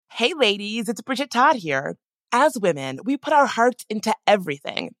Hey ladies, it's Bridget Todd here. As women, we put our hearts into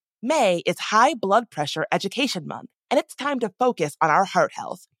everything. May is High Blood Pressure Education Month, and it's time to focus on our heart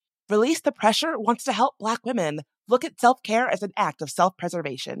health. Release the Pressure wants to help Black women look at self-care as an act of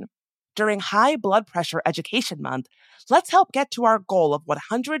self-preservation. During High Blood Pressure Education Month, let's help get to our goal of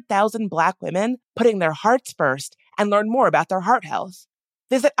 100,000 Black women putting their hearts first and learn more about their heart health.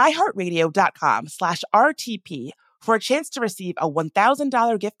 Visit iHeartRadio.com/RTP for a chance to receive a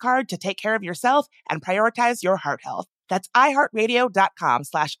 $1,000 gift card to take care of yourself and prioritize your heart health. That's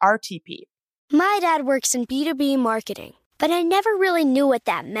iHeartRadio.com/RTP. My dad works in B2B marketing, but I never really knew what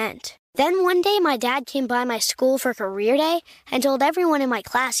that meant. Then one day my dad came by my school for career day and told everyone in my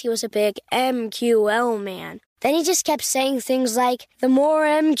class he was a big MQL man. Then he just kept saying things like, the more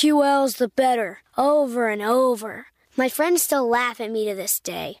MQLs, the better, over and over. My friends still laugh at me to this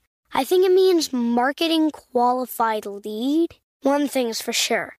day. I think it means marketing qualified lead. One thing's for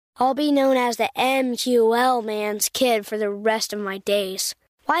sure. I'll be known as the MQL man's kid for the rest of my days.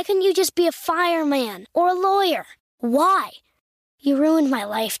 Why couldn't you just be a fireman or a lawyer? Why? You ruined my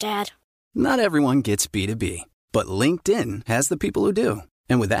life, Dad. Not everyone gets B2B, but LinkedIn has the people who do.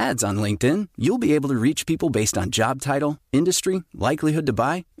 And with ads on LinkedIn, you'll be able to reach people based on job title, industry, likelihood to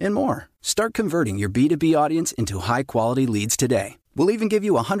buy, and more. Start converting your B2B audience into high-quality leads today. We'll even give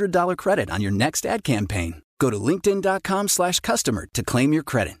you a $100 credit on your next ad campaign. Go to linkedin.com/customer to claim your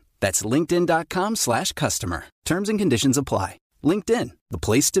credit. That's linkedin.com/customer. Terms and conditions apply. LinkedIn, the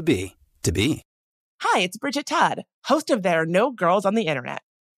place to be, to be. Hi, it's Bridget Todd, host of There Are No Girls on the Internet.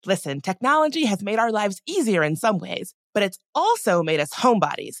 Listen, technology has made our lives easier in some ways, but it's also made us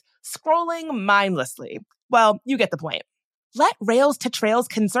homebodies, scrolling mindlessly. Well, you get the point. Let Rails to Trails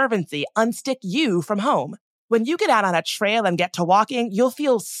Conservancy unstick you from home. When you get out on a trail and get to walking, you'll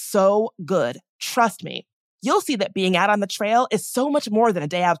feel so good. Trust me. You'll see that being out on the trail is so much more than a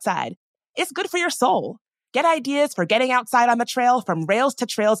day outside. It's good for your soul. Get ideas for getting outside on the trail from Rails to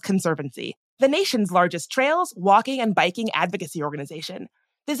Trails Conservancy, the nation's largest trails, walking, and biking advocacy organization.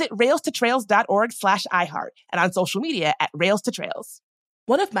 Visit railstotrails.org/iHeart and on social media at Rails to Trails.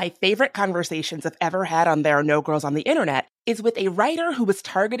 One of my favorite conversations I've ever had on There Are No Girls on the Internet is with a writer who was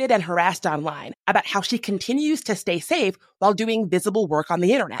targeted and harassed online about how she continues to stay safe while doing visible work on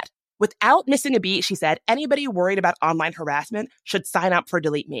the internet. Without missing a beat, she said, anybody worried about online harassment should sign up for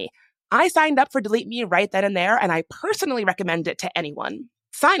Delete Me. I signed up for Delete Me right then and there, and I personally recommend it to anyone.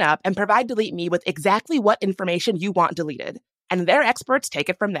 Sign up and provide Delete Me with exactly what information you want deleted, and their experts take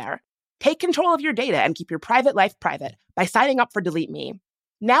it from there. Take control of your data and keep your private life private by signing up for Delete Me.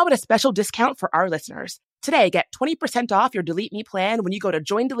 Now at a special discount for our listeners. Today, get 20% off your Delete Me plan when you go to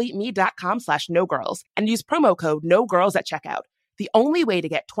joindeleteme.com/nogirls and use promo code NOGIRLS at checkout. The only way to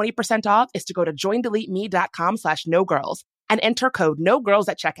get 20% off is to go to joindeleteme.com/nogirls and enter code NOGIRLS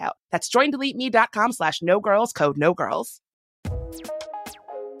at checkout. That's joindeleteme.com/nogirls, code NOGIRLS.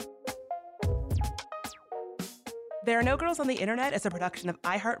 There Are No Girls on the Internet is a production of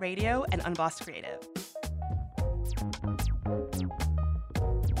iHeartRadio and Unbossed Creative.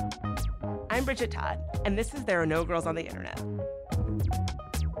 I'm Bridget Todd, and this is There Are No Girls on the Internet.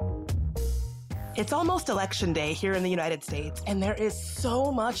 It's almost Election Day here in the United States, and there is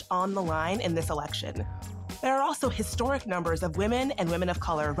so much on the line in this election. There are also historic numbers of women and women of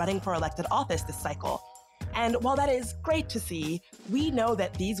color running for elected office this cycle. And while that is great to see, we know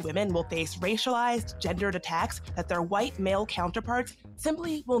that these women will face racialized, gendered attacks that their white male counterparts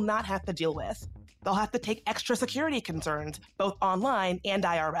simply will not have to deal with. They'll have to take extra security concerns, both online and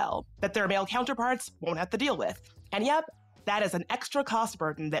IRL, that their male counterparts won't have to deal with. And yep, that is an extra cost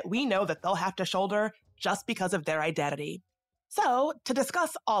burden that we know that they'll have to shoulder just because of their identity. So, to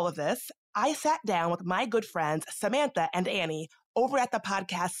discuss all of this, I sat down with my good friends Samantha and Annie over at the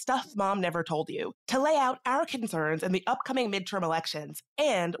podcast Stuff Mom Never Told You to lay out our concerns in the upcoming midterm elections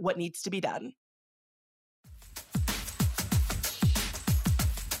and what needs to be done.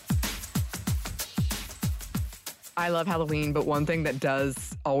 I love Halloween, but one thing that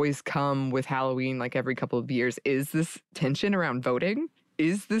does always come with Halloween, like every couple of years, is this tension around voting.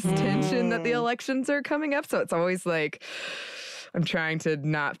 Is this tension that the elections are coming up? So it's always like, I'm trying to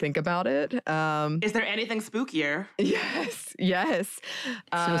not think about it. Is there anything spookier? Yes.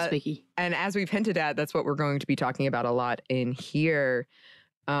 So spooky. And as we've hinted at, that's what we're going to be talking about a lot in here.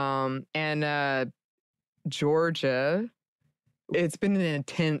 Georgia, it's been an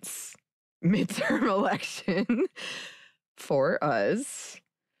intense midterm election for us.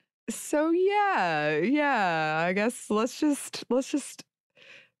 So yeah, I guess let's just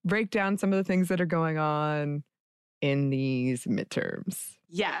break down some of the things that are going on in these midterms.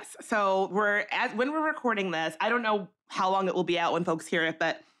 Yes. So when we're recording this, I don't know how long it will be out when folks hear it,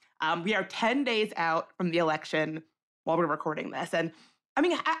 but We are 10 days out from the election while we're recording this. And I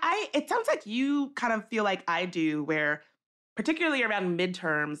mean, it sounds like you kind of feel like I do, where particularly around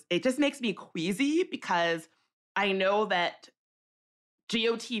midterms, it just makes me queasy because I know that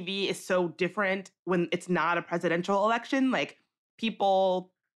GOTV is so different when it's not a presidential election. Like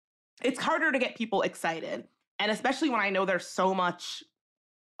people, it's harder to get people excited. And especially when I know there's so much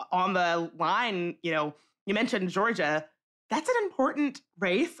on the line, you mentioned Georgia. That's an important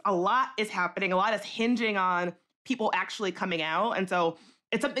race. A lot is happening. A lot is hinging on people actually coming out. And so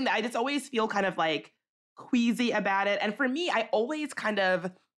it's something that I just always feel kind of like queasy about it. And for me, I always kind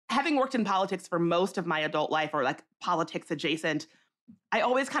of, having worked in politics for most of my adult life, or like politics adjacent, I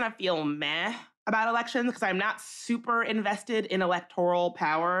always kind of feel meh about elections because I'm not super invested in electoral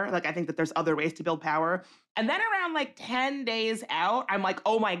power. Like, I think that there's other ways to build power. And then around like 10 days out, I'm like,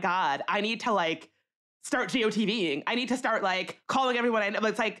 oh my God, I need to like start GOTVing. I need to start like calling everyone I know.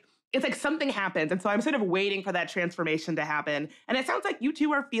 It's like something happens. And so I'm sort of waiting for that transformation to happen. And it sounds like you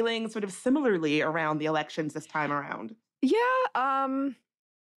two are feeling sort of similarly around the elections this time around. Yeah.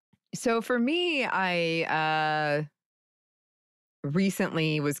 So for me, I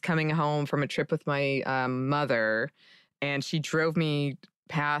recently was coming home from a trip with my mother, and she drove me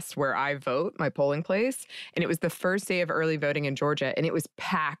past where I vote, my polling place. And it was the first day of early voting in Georgia, and it was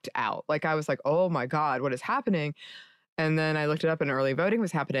packed out. Like, I was like, oh my God, what is happening? And then I looked it up and early voting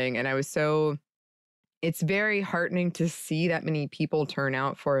was happening. And it's very heartening to see that many people turn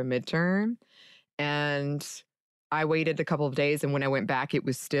out for a midterm. And I waited a couple of days, and when I went back, it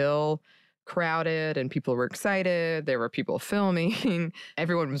was still crowded and people were excited. There were people filming.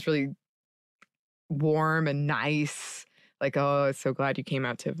 Everyone was really warm and nice. Like, oh, so glad you came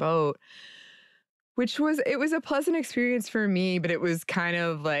out to vote. It was a pleasant experience for me, but it was kind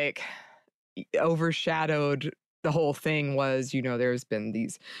of like overshadowed. The whole thing was, there's been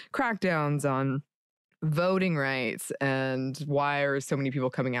these crackdowns on voting rights and why are so many people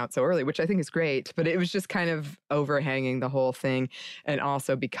coming out so early, which I think is great, but it was just kind of overhanging the whole thing. And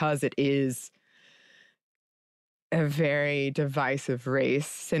also because it is a very divisive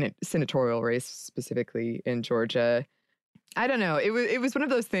race, senatorial race specifically in Georgia. I don't know. It was one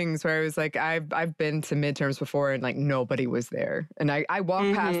of those things where I was like, I've been to midterms before and like nobody was there. And I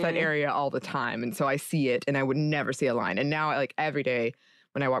walk past that area all the time. And so I see it and I would never see a line. And now like every day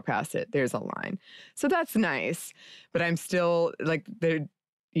when I walk past it, there's a line. So that's nice. But I'm still like,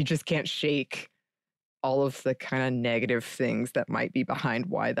 you just can't shake all of the kind of negative things that might be behind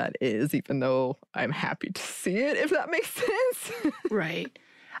why that is, even though I'm happy to see it, if that makes sense. Right.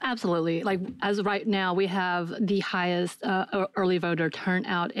 Absolutely. Like, as right now, we have the highest early voter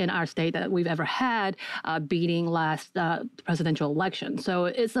turnout in our state that we've ever had, beating last presidential election. So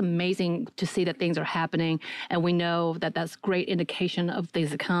it's amazing to see that things are happening, and we know that that's great indication of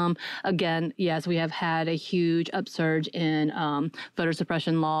things to come. Again, yes, we have had a huge upsurge in voter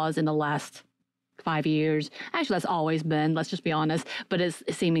suppression laws in the last 5 years. Actually, that's always been, let's just be honest, but it's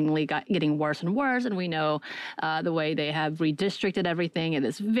seemingly getting worse and worse. And we know the way they have redistricted everything, and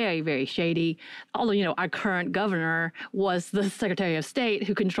it's very, very shady. Although, our current governor was the Secretary of State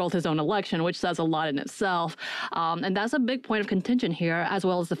who controlled his own election, which says a lot in itself. And that's a big point of contention here, as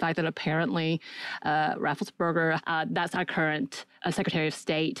well as the fact that apparently Raffensperger, that's our current Secretary of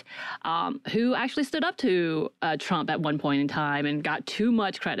State, who actually stood up to Trump at one point in time and got too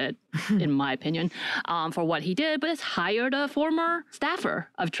much credit, in my opinion, for what he did, but has hired a former staffer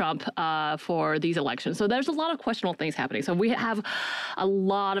of Trump for these elections. So there's a lot of questionable things happening. So we have a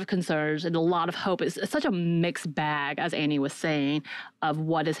lot of concerns and a lot of hope. It's such a mixed bag, as Annie was saying, of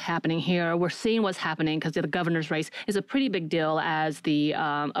what is happening here. We're seeing what's happening because the governor's race is a pretty big deal, as the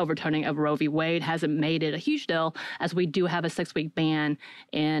overturning of Roe v. Wade hasn't made it a huge deal, as we do have a 6-week ban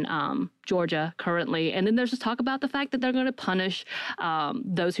in Georgia currently. And then there's just talk about the fact that they're going to punish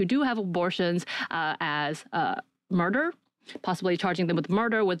those who do have abortions as murder, possibly charging them with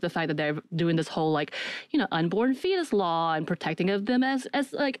murder, with the fact that they're doing this whole unborn fetus law and protecting of them as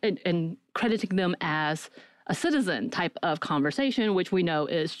and crediting them as a citizen type of conversation, which we know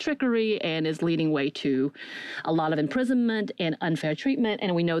is trickery and is leading way to a lot of imprisonment and unfair treatment.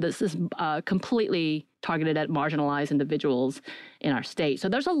 And we know this is completely targeted at marginalized individuals in our state. So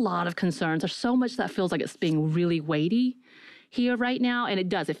there's a lot of concerns. There's so much that feels like it's being really weighty here right now. And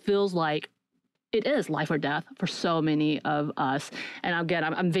it feels like it is life or death for so many of us. And again,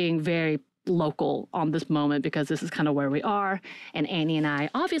 I'm being very local on this moment because this is kind of where we are. And Annie and I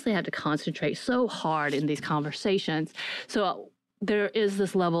obviously have to concentrate so hard in these conversations. So there is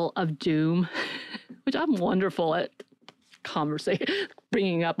this level of doom, which I'm wonderful at conversation,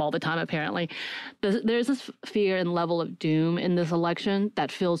 bringing up all the time, apparently. There's this fear and level of doom in this election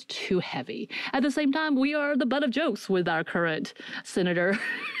that feels too heavy. At the same time, we are the butt of jokes with our current senator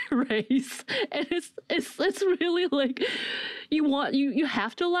race. And it's really like you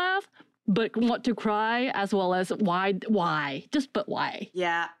have to laugh, but want to cry as well as why? Just but why?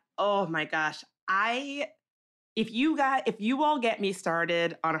 Yeah. Oh my gosh. If you all get me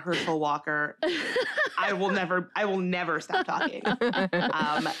started on Herschel Walker, I will never stop talking.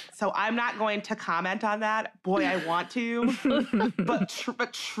 So I'm not going to comment on that. Boy, I want to,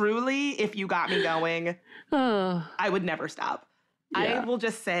 but truly, if you got me going, I would never stop. Yeah. I will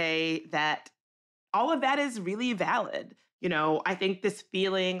just say that all of that is really valid. You know, I think this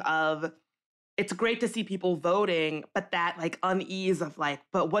feeling of it's great to see people voting, but that like unease of like,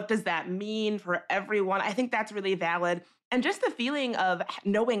 but what does that mean for everyone? I think that's really valid. And just the feeling of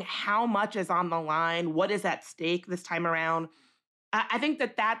knowing how much is on the line, what is at stake this time around. I think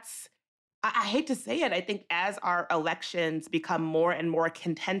that's, I hate to say it, I think as our elections become more and more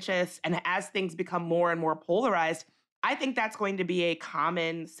contentious and as things become more and more polarized, I think that's going to be a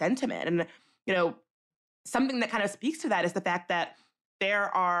common sentiment. And, you know, something that kind of speaks to that is the fact that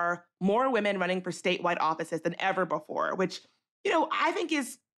there are more women running for statewide offices than ever before, which, you know, I think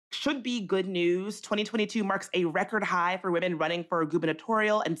should be good news. 2022 marks a record high for women running for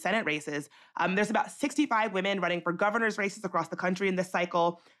gubernatorial and Senate races. There's about 65 women running for governor's races across the country in this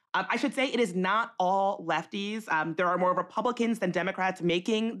cycle. I should say it is not all lefties. There are more Republicans than Democrats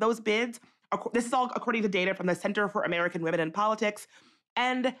making those bids. This is all according to data from the Center for American Women in Politics.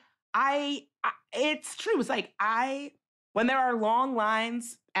 And it's true. It's like when there are long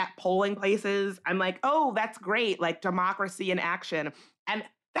lines at polling places, I'm like, oh, that's great, like democracy in action. And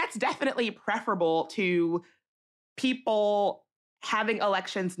that's definitely preferable to people having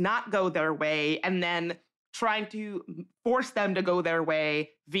elections not go their way and then trying to force them to go their way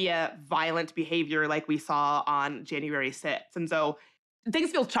via violent behavior like we saw on January 6th. And so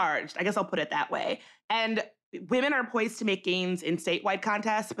things feel charged. I guess I'll put it that way. And women are poised to make gains in statewide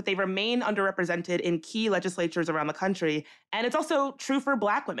contests, but they remain underrepresented in key legislatures around the country. And it's also true for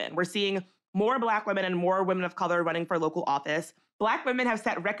Black women. We're seeing more Black women and more women of color running for local office. Black women have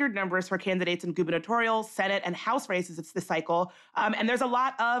set record numbers for candidates in gubernatorial, Senate, and House races this cycle. And there's a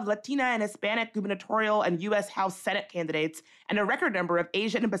lot of Latina and Hispanic gubernatorial and U.S. House Senate candidates, and a record number of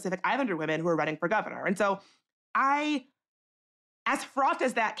Asian and Pacific Islander women who are running for governor. And so as fraught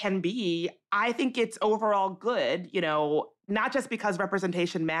as that can be, I think it's overall good, you know, not just because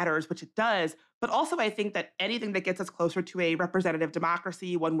representation matters, which it does, but also I think that anything that gets us closer to a representative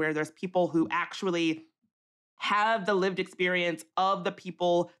democracy, one where there's people who actually have the lived experience of the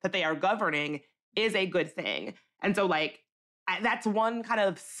people that they are governing, is a good thing. And so, like, that's one kind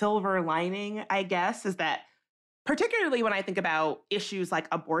of silver lining, I guess, is that particularly when I think about issues like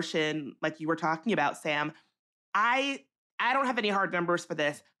abortion, like you were talking about, Sam, I don't have any hard numbers for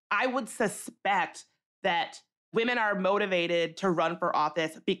this. I would suspect that women are motivated to run for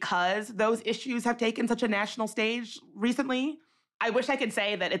office because those issues have taken such a national stage recently. I wish I could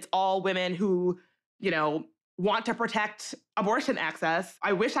say that it's all women who, you know, want to protect abortion access.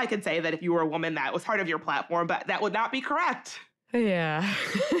 I wish I could say that if you were a woman, that was part of your platform, but that would not be correct. Yeah.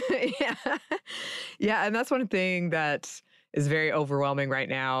 Yeah. And that's one thing that is very overwhelming right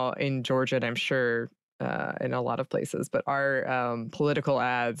now in Georgia, and I'm sure in a lot of places, but our political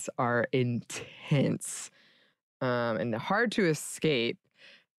ads are intense and hard to escape.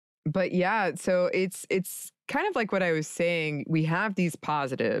 But yeah, so it's kind of like what I was saying. We have these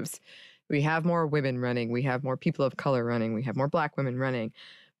positives. We have more women running. We have more people of color running. We have more Black women running.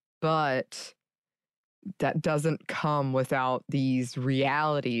 But that doesn't come without these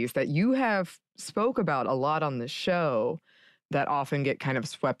realities that you have spoke about a lot on the show that often get kind of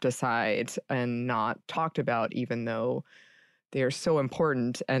swept aside and not talked about, even though they are so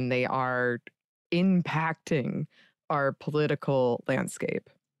important and they are impacting our political landscape.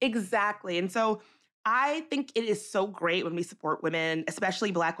 Exactly. And so I think it is so great when we support women,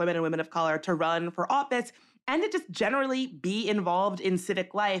 especially Black women and women of color, to run for office and to just generally be involved in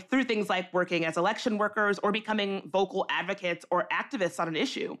civic life through things like working as election workers or becoming vocal advocates or activists on an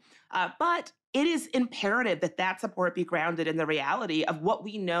issue. But it is imperative that that support be grounded in the reality of what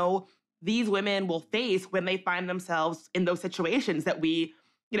we know these women will face when they find themselves in those situations that we,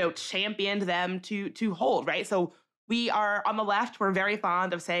 you know, championed them to hold, right? So we are on the left, we're very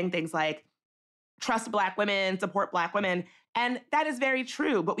fond of saying things like, trust Black women, support Black women. And that is very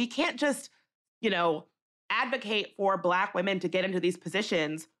true, but we can't just, you know, advocate for Black women to get into these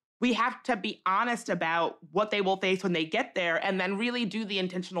positions. We have to be honest about what they will face when they get there and then really do the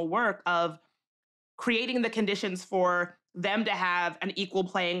intentional work of creating the conditions for them to have an equal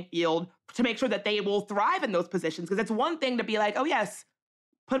playing field to make sure that they will thrive in those positions. Because it's one thing to be like, oh, yes,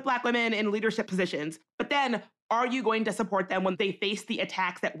 put Black women in leadership positions. But then are you going to support them when they face the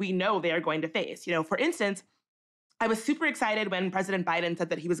attacks that we know they are going to face? You know, for instance, I was super excited when President Biden said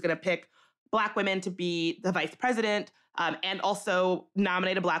that he was going to pick Black women to be the vice president and also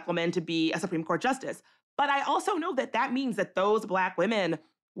nominate a Black woman to be a Supreme Court justice. But I also know that that means that those Black women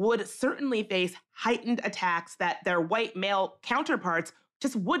would certainly face heightened attacks that their white male counterparts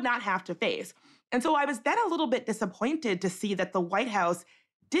just would not have to face. And so I was then a little bit disappointed to see that the White House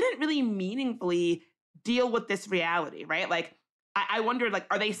didn't really meaningfully deal with this reality, right? Like, I wondered, like,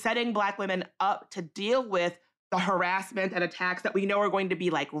 are they setting Black women up to deal with the harassment and attacks that we know are going to be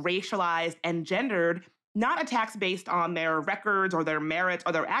like racialized and gendered, not attacks based on their records or their merits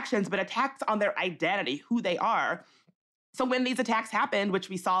or their actions, but attacks on their identity, who they are. So when these attacks happened, which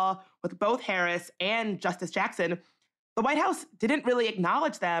we saw with both Harris and Justice Jackson, the White House didn't really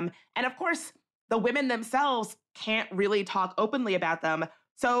acknowledge them. And of course, the women themselves can't really talk openly about them.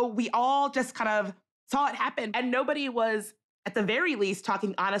 So we all just kind of saw it happen. And nobody was, at the very least,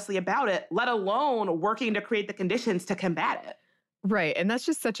 talking honestly about it, let alone working to create the conditions to combat it. Right. And that's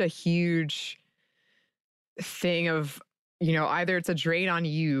just such a huge thing of, you know, either it's a drain on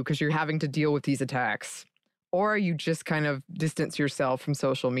you because you're having to deal with these attacks, or you just kind of distance yourself from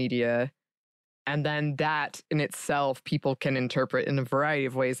social media. And then that in itself, people can interpret in a variety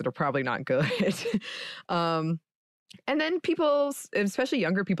of ways that are probably not good. And then people, especially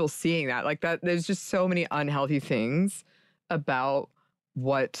younger people, seeing that, like that, there's just so many unhealthy things about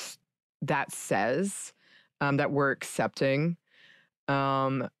what that says that we're accepting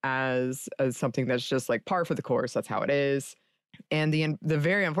as something that's just like par for the course. That's how it is. And the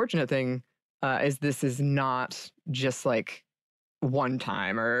very unfortunate thing is this is not just like one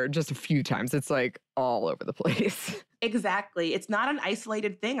time or just a few times. It's like all over the place. Exactly. It's not an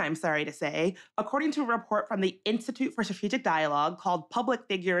isolated thing, I'm sorry to say. According to a report from the Institute for Strategic Dialogue called Public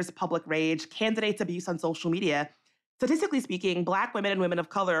Figures, Public Rage, Candidates' Abuse on Social Media, statistically speaking, Black women and women of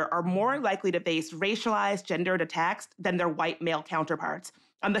color are more likely to face racialized, gendered attacks than their white male counterparts.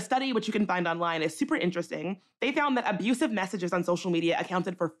 The study, which you can find online, is super interesting. They found that abusive messages on social media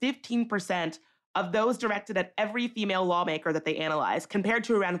accounted for 15% of those directed at every female lawmaker that they analyzed, compared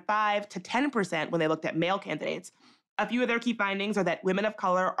to around 5 to 10% when they looked at male candidates. A few of their key findings are that women of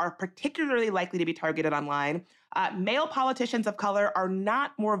color are particularly likely to be targeted online. Male politicians of color are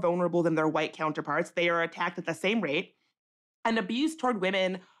not more vulnerable than their white counterparts. They are attacked at the same rate. And abuse toward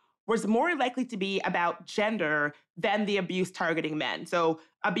women was more likely to be about gender than the abuse targeting men. So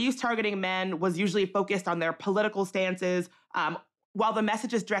abuse targeting men was usually focused on their political stances, while the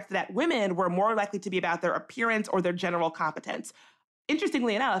messages directed at women were more likely to be about their appearance or their general competence.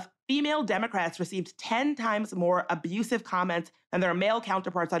 Interestingly enough, female Democrats received 10 times more abusive comments than their male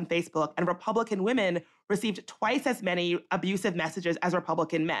counterparts on Facebook, and Republican women received twice as many abusive messages as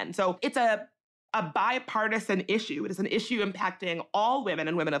Republican men. So it's a bipartisan issue. It is an issue impacting all women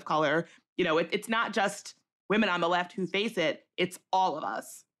and women of color. You know, it's not just women on the left who face it, it's all of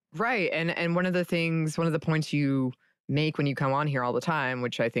us. Right. And one of the points you make when you come on here all the time,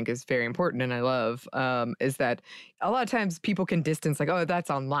 which I think is very important and I love, is that a lot of times people can distance like, oh, that's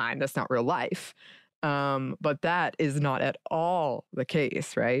online, that's not real life. But that is not at all the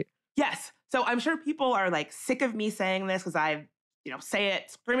case, right? Yes. So I'm sure people are like sick of me saying this because I, say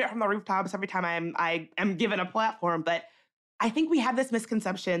it, scream it from the rooftops every time I am given a platform. But I think we have this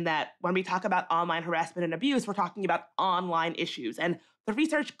misconception that when we talk about online harassment and abuse, we're talking about online issues. And the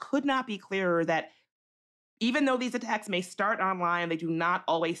research could not be clearer that even though these attacks may start online, they do not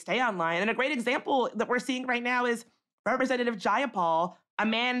always stay online. And a great example that we're seeing right now is Representative Jayapal, a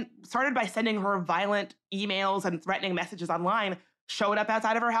man started by sending her violent emails and threatening messages online, showed up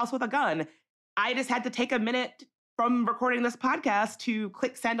outside of her house with a gun. I just had to take a minute from recording this podcast to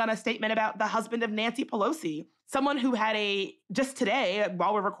click send on a statement about the husband of Nancy Pelosi, someone who had just today,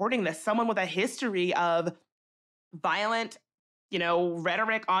 while we're recording this, someone with a history of violent,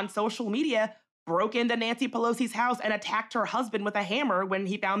 rhetoric on social media broke into Nancy Pelosi's house and attacked her husband with a hammer when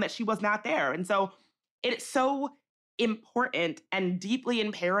he found that she was not there. And so it's so important and deeply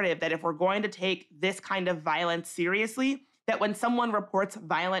imperative that if we're going to take this kind of violence seriously, that when someone reports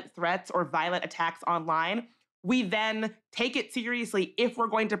violent threats or violent attacks online, we then take it seriously if we're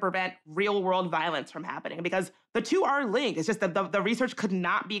going to prevent real world violence from happening, because the two are linked. It's just that the research could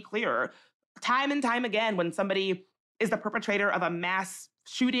not be clearer. Time and time again, when somebody is the perpetrator of a mass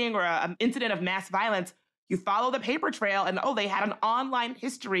shooting or an incident of mass violence, you follow the paper trail and, they had an online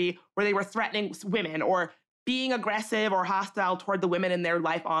history where they were threatening women or being aggressive or hostile toward the women in their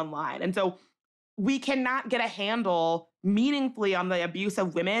life online. And so we cannot get a handle meaningfully on the abuse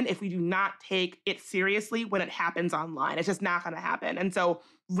of women if we do not take it seriously when it happens online. It's just not going to happen. And so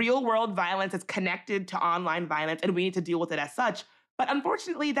real world violence is connected to online violence, and we need to deal with it as such. But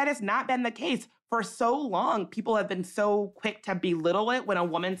unfortunately, that has not been the case. For so long, people have been so quick to belittle it when a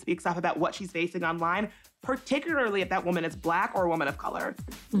woman speaks up about what she's facing online, particularly if that woman is Black or a woman of color.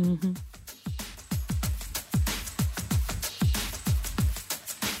 Mm-hmm.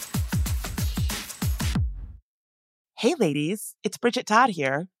 Hey ladies, it's Bridget Todd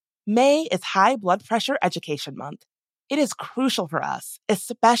here. May is High Blood Pressure Education Month. It is crucial for us,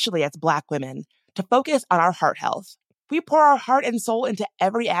 especially as Black women, to focus on our heart health. We pour our heart and soul into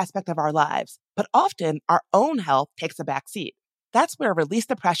every aspect of our lives, but often our own health takes a back seat. That's where Release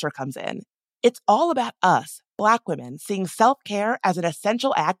the Pressure comes in. It's all about us, Black women, seeing self-care as an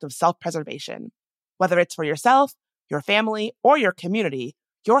essential act of self-preservation. Whether it's for yourself, your family, or your community,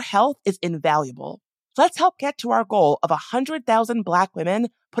 your health is invaluable. Let's help get to our goal of 100,000 Black women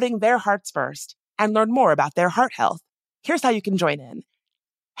putting their hearts first and learn more about their heart health. Here's how you can join in.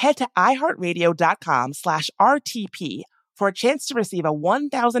 Head to iHeartRadio.com/RTP for a chance to receive a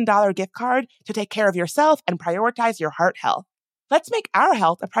 $1,000 gift card to take care of yourself and prioritize your heart health. Let's make our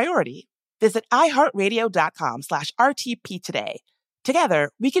health a priority. Visit iHeartRadio.com/RTP today.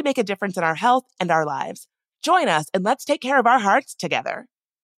 Together, we can make a difference in our health and our lives. Join us and let's take care of our hearts together.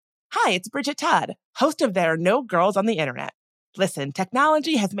 Hi, it's Bridget Todd, host of There Are No Girls on the Internet. Listen,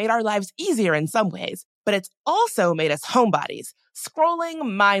 technology has made our lives easier in some ways, but it's also made us homebodies,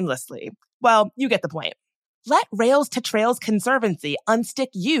 scrolling mindlessly. Well, you get the point. Let Rails to Trails Conservancy unstick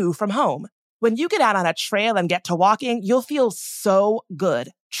you from home. When you get out on a trail and get to walking, you'll feel so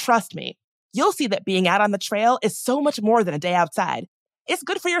good. Trust me. You'll see that being out on the trail is so much more than a day outside. It's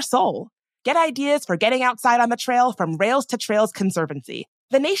good for your soul. Get ideas for getting outside on the trail from Rails to Trails Conservancy,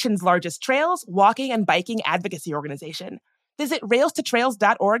 the nation's largest trails, walking, and biking advocacy organization. Visit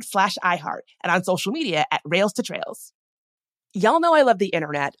railstotrails.org/iHeart and on social media at Rails to Trails. Y'all know I love the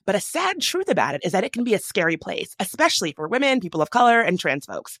internet, but a sad truth about it is that it can be a scary place, especially for women, people of color, and trans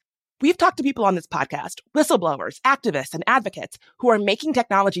folks. We've talked to people on this podcast, whistleblowers, activists, and advocates who are making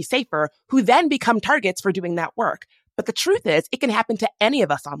technology safer, who then become targets for doing that work. But the truth is, it can happen to any of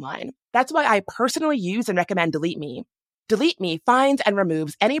us online. That's why I personally use and recommend Delete Me. Delete Me finds and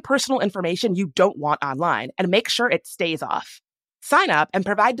removes any personal information you don't want online and makes sure it stays off. Sign up and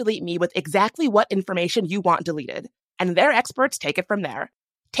provide Delete Me with exactly what information you want deleted, and their experts take it from there.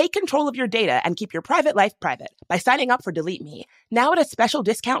 Take control of your data and keep your private life private by signing up for Delete Me, now at a special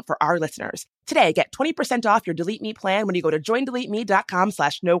discount for our listeners. Today, get 20% off your Delete Me plan when you go to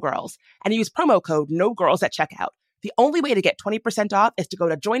joindeleteme.com/nogirls and use promo code NOGIRLS at checkout. The only way to get 20% off is to go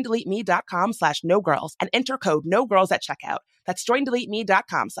to joindeleteme.com/nogirls and enter code NOGIRLS at checkout. That's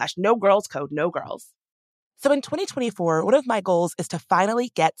joindeleteme.com/nogirls, code NOGIRLS. So in 2024, one of my goals is to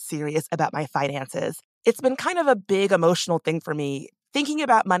finally get serious about my finances. It's been kind of a big emotional thing for me. Thinking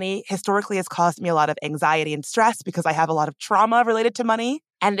about money historically has caused me a lot of anxiety and stress because I have a lot of trauma related to money.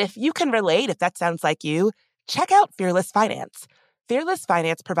 And if you can relate, if that sounds like you, check out Fearless Finance. Fearless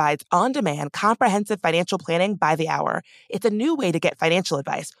Finance provides on-demand, comprehensive financial planning by the hour. It's a new way to get financial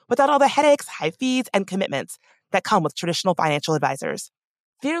advice without all the headaches, high fees, and commitments that come with traditional financial advisors.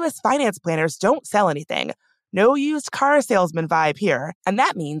 Fearless Finance planners don't sell anything. No used car salesman vibe here, and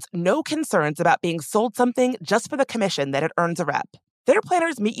that means no concerns about being sold something just for the commission that it earns a rep. Their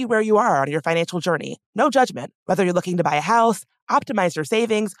planners meet you where you are on your financial journey. No judgment, whether you're looking to buy a house, optimize your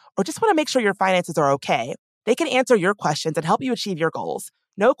savings, or just want to make sure your finances are okay. They can answer your questions and help you achieve your goals.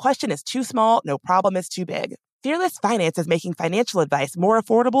 No question is too small, no problem is too big. Fearless Finance is making financial advice more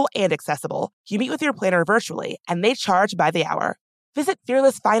affordable and accessible. You meet with your planner virtually, and they charge by the hour. Visit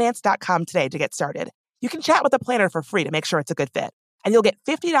fearlessfinance.com today to get started. You can chat with a planner for free to make sure it's a good fit. And you'll get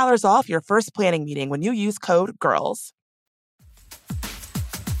 $50 off your first planning meeting when you use code GIRLS.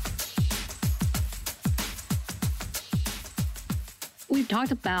 We've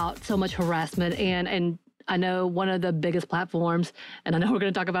talked about so much harassment, and I know one of the biggest platforms, and I know we're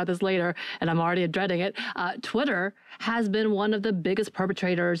going to talk about this later, and I'm already dreading it, Twitter has been one of the biggest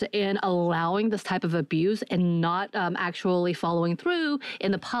perpetrators in allowing this type of abuse and not actually following through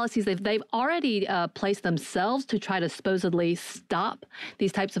in the policies they've already placed themselves to try to supposedly stop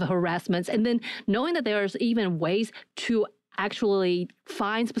these types of harassments. And then knowing that there's even ways to actually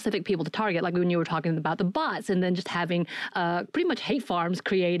find specific people to target, like when you were talking about the bots and then just having pretty much hate farms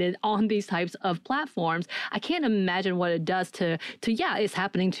created on these types of platforms. I can't imagine what it does to it's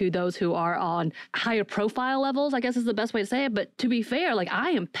happening to those who are on higher profile levels, I guess is the best way to say it. But to be fair, like I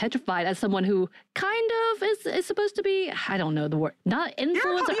am petrified as someone who kind of is supposed to be, I don't know the word, not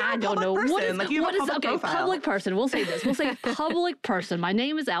influencer, I don't know. Public person. We'll say this. We'll say public person. My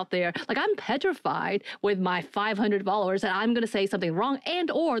name is out there. Like I'm petrified with my 500 followers that I'm going to say something wrong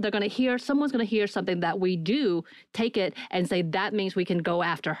or someone's going to hear something that we do, take it and say that means we can go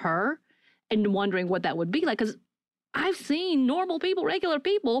after her, and wondering what that would be like. Because I've seen normal people, regular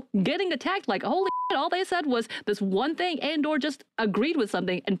people getting attacked like, holy shit, all they said was this one thing or just agreed with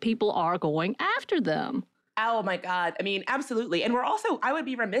something and people are going after them. Oh my God. I mean, absolutely. And I would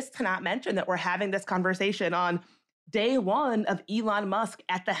be remiss to not mention that we're having this conversation on day one of Elon Musk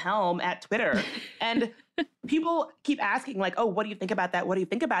at the helm at Twitter. And people keep asking like, oh, what do you think about that? What do you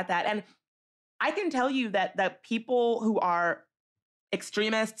think about that? And I can tell you that the people who are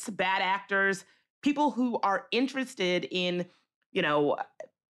extremists, bad actors, people who are interested in,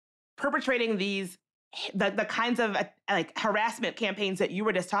 perpetrating the kinds of like harassment campaigns that you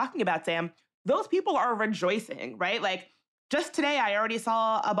were just talking about, Sam, those people are rejoicing, right? Like just today, I already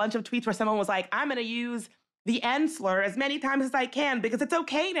saw a bunch of tweets where someone was like, I'm going to use the N slur as many times as I can because it's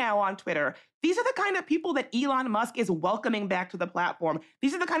okay now on Twitter. These are the kind of people that Elon Musk is welcoming back to the platform.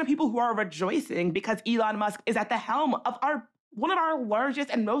 These are the kind of people who are rejoicing because Elon Musk is at the helm of one of our largest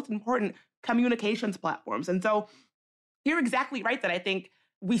and most important communications platforms. And so you're exactly right that I think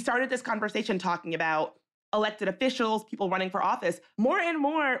we started this conversation talking about elected officials, people running for office. More and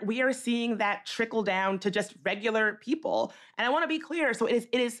more, we are seeing that trickle down to just regular people. And I want to be clear. So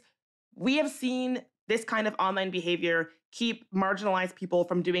we have seen this kind of online behavior keep marginalized people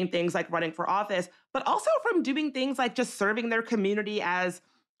from doing things like running for office, but also from doing things like just serving their community as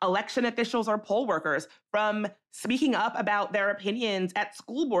election officials or poll workers, from speaking up about their opinions at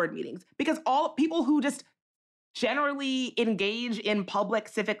school board meetings, because all people who just generally engage in public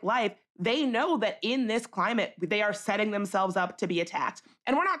civic life, they know that in this climate, they are setting themselves up to be attacked.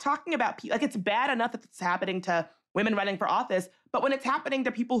 And we're not talking about like it's bad enough that it's happening to women running for office, but when it's happening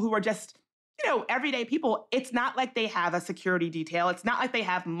to people who are just everyday people, it's not like they have a security detail. It's not like they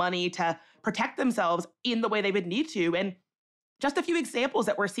have money to protect themselves in the way they would need to. And just a few examples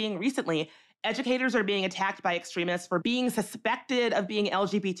that we're seeing recently, educators are being attacked by extremists for being suspected of being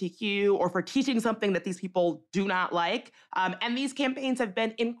LGBTQ or for teaching something that these people do not like. And these campaigns have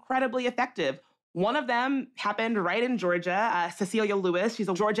been incredibly effective. One of them happened right in Georgia. Cecilia Lewis, she's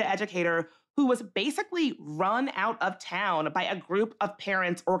a Georgia educator who was basically run out of town by a group of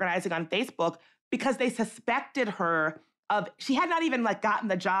parents organizing on Facebook because they suspected her she had not even gotten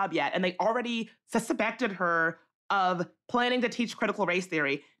the job yet, and they already suspected her of planning to teach critical race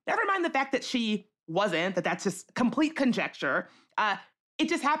theory. Never mind the fact that she wasn't, that's just complete conjecture. It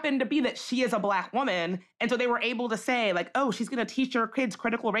just happened to be that she is a Black woman, and so they were able to say oh, she's going to teach her kids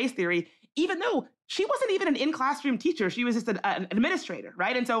critical race theory, even though she wasn't even an in-classroom teacher. She was just an administrator,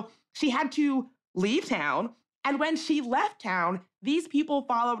 right? And so she had to leave town. And when she left town, these people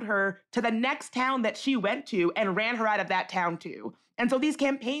followed her to the next town that she went to and ran her out of that town too. And so these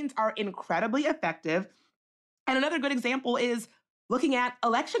campaigns are incredibly effective. And another good example is looking at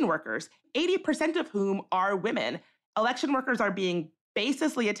election workers, 80% of whom are women. Election workers are being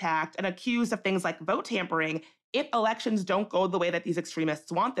baselessly attacked and accused of things like vote tampering if elections don't go the way that these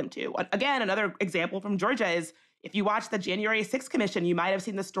extremists want them to. Again, another example from Georgia is if you watch the January 6th Commission, you might have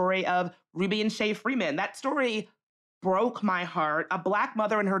seen the story of Ruby and Shay Freeman. That story broke my heart. A Black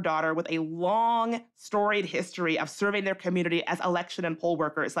mother and her daughter with a long, storied history of serving their community as election and poll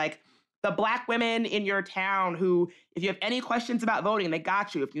workers. Like the Black women in your town who, if you have any questions about voting, they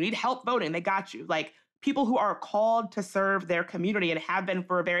got you. If you need help voting, they got you. Like people who are called to serve their community and have been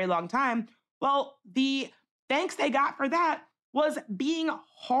for a very long time. Well, the thanks they got for that was being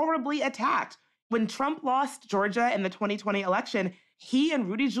horribly attacked. When Trump lost Georgia in the 2020 election, he and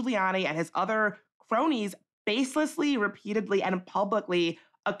Rudy Giuliani and his other cronies baselessly, repeatedly, and publicly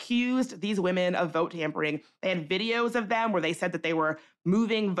accused these women of vote tampering. They had videos of them where they said that they were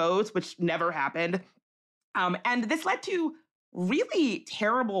moving votes, which never happened. And this led to really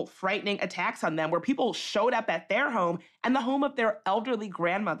terrible, frightening attacks on them where people showed up at their home and the home of their elderly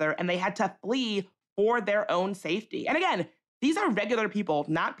grandmother, and they had to flee for their own safety. And again, these are regular people,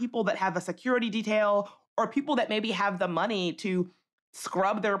 not people that have a security detail or people that maybe have the money to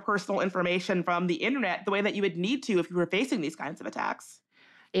scrub their personal information from the internet the way that you would need to if you were facing these kinds of attacks.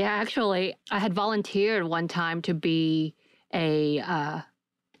 Yeah, actually, I had volunteered one time to be a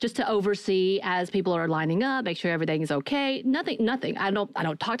just to oversee as people are lining up, make sure everything is okay. Nothing. I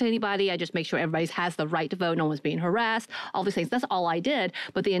don't talk to anybody. I just make sure everybody has the right to vote. No one's being harassed. All these things. That's all I did.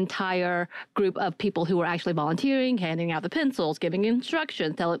 But the entire group of people who were actually volunteering, handing out the pencils, giving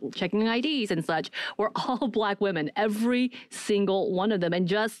instructions, checking IDs and such, were all Black women. Every single one of them. And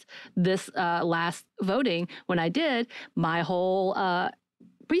just this last voting, when I did, my whole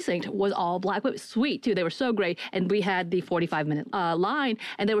precinct was all Black women. Sweet, too. They were so great. And we had the 45-minute line,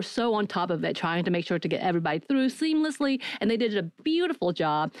 and they were so on top of it, trying to make sure to get everybody through seamlessly. And they did a beautiful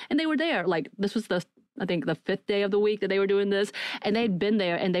job. And they were there. Like, this was I think the 5th day of the week that they were doing this, and they'd been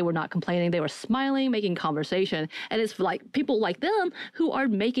there and they were not complaining. They were smiling, making conversation. And it's like people like them who are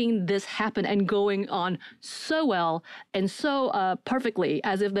making this happen and going on so well and so perfectly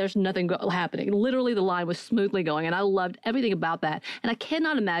as if there's nothing happening. Literally, the line was smoothly going, and I loved everything about that. And I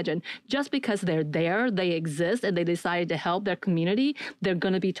cannot imagine just because they're there, they exist, and they decided to help their community, they're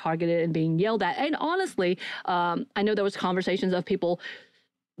going to be targeted and being yelled at. And honestly, I know there was conversations of people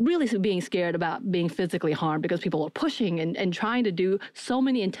really being scared about being physically harmed because people are pushing and trying to do so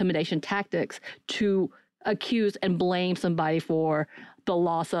many intimidation tactics to accuse and blame somebody for the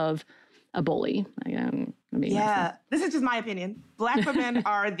loss of a bully. Yeah, this is just my opinion. Black women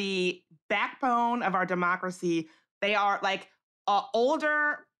are the backbone of our democracy. They are like an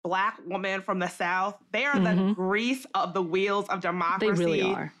older Black woman from the South. They are the grease of the wheels of democracy. They really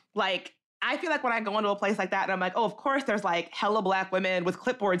are. Like, I feel like when I go into a place like that and I'm like, oh, of course there's like hella Black women with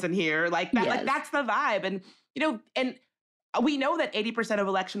clipboards in here. Like that, like that's the vibe. And, and we know that 80% of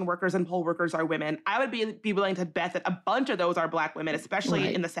election workers and poll workers are women. I would be willing to bet that a bunch of those are Black women,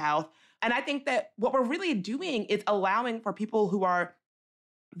 especially in the South. And I think that what we're really doing is allowing for people who are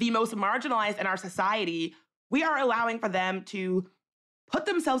the most marginalized in our society, we are allowing for them to put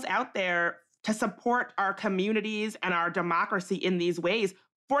themselves out there to support our communities and our democracy in these ways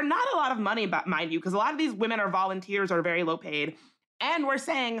for not a lot of money, mind you, because a lot of these women are volunteers or very low paid. And we're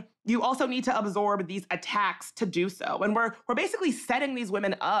saying you also need to absorb these attacks to do so. And we're basically setting these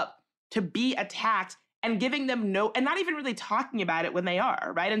women up to be attacked and giving them and not even really talking about it when they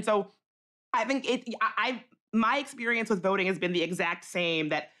are, right? And so I think my experience with voting has been the exact same,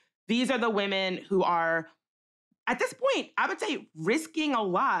 that these are the women who are, at this point, I would say, risking a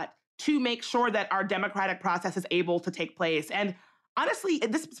lot to make sure that our democratic process is able to take place. And honestly,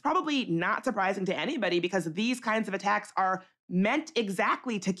 this is probably not surprising to anybody because these kinds of attacks are meant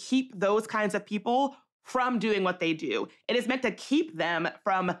exactly to keep those kinds of people from doing what they do. It is meant to keep them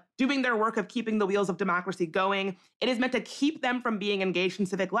from doing their work of keeping the wheels of democracy going. It is meant to keep them from being engaged in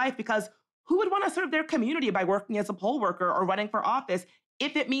civic life, because who would want to serve their community by working as a poll worker or running for office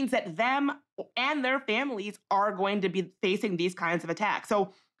if it means that them and their families are going to be facing these kinds of attacks?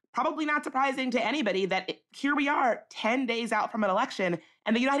 So probably not surprising to anybody that here we are 10 days out from an election,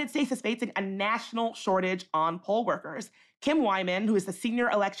 and the United States is facing a national shortage on poll workers. Kim Wyman, who is the Senior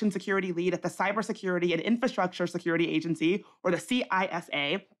Election Security Lead at the Cybersecurity and Infrastructure Security Agency, or the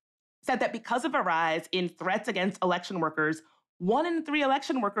CISA, said that because of a rise in threats against election workers, 1 in 3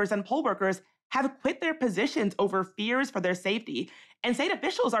 election workers and poll workers have quit their positions over fears for their safety. And state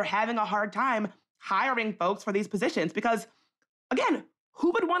officials are having a hard time hiring folks for these positions because, again,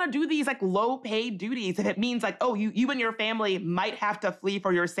 who would want to do these like low paid duties if it means like, oh, you and your family might have to flee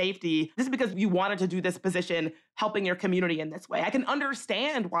for your safety just because you wanted to do this position, helping your community in this way? I can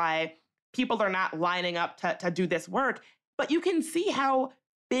understand why people are not lining up to do this work, but you can see how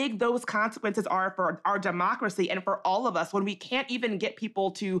big those consequences are for our democracy and for all of us when we can't even get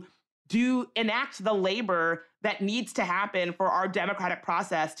people to enact the labor that needs to happen for our democratic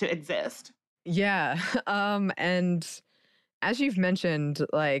process to exist. Yeah. And as you've mentioned,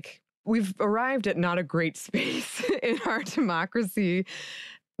 like, we've arrived at not a great space in our democracy,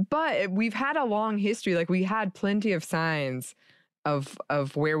 but we've had a long history. Like, we had plenty of signs of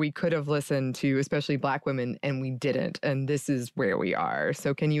where we could have listened to, especially Black women, and we didn't. And this is where we are.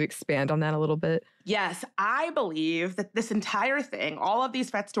 So can you expand on that a little bit? Yes, I believe that this entire thing, all of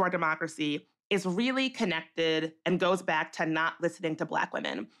these threats to our democracy, is really connected and goes back to not listening to Black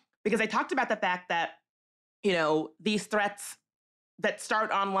women. Because I talked about the fact that, these threats that start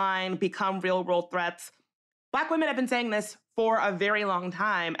online become real world threats. Black women have been saying this for a very long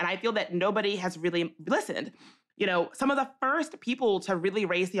time, and I feel that nobody has really listened. Some of the first people to really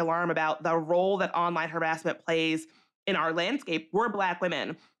raise the alarm about the role that online harassment plays in our landscape were Black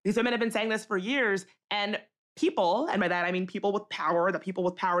women. These women have been saying this for years, and people, and by that I mean people with power, the people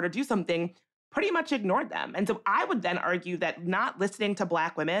with power to do something, pretty much ignored them. And so I would then argue that not listening to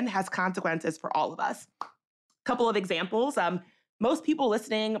Black women has consequences for all of us. Couple of examples. Most people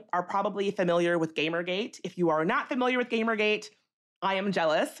listening are probably familiar with Gamergate. If you are not familiar with Gamergate, I am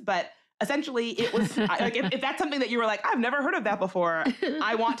jealous, but essentially it was like, if that's something that you were like, I've never heard of that before,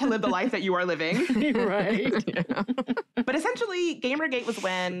 I want to live the life that you are living. Right. Yeah. But essentially, Gamergate was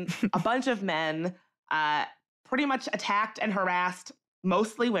when a bunch of men pretty much attacked and harassed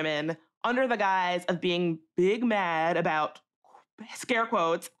mostly women under the guise of being big mad about, scare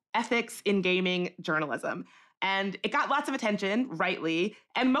quotes, ethics in gaming journalism. And it got lots of attention, rightly,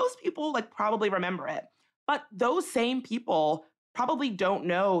 and most people probably remember it. But those same people probably don't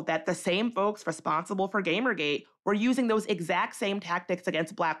know that the same folks responsible for Gamergate were using those exact same tactics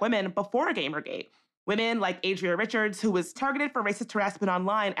against Black women before Gamergate. Women like Adria Richards, who was targeted for racist harassment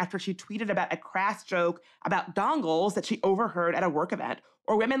online after she tweeted about a crass joke about dongles that she overheard at a work event.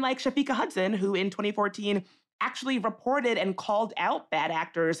 Or women like Shafika Hudson, who in 2014 actually reported and called out bad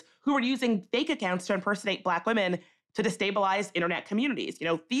actors who were using fake accounts to impersonate Black women to destabilize internet communities.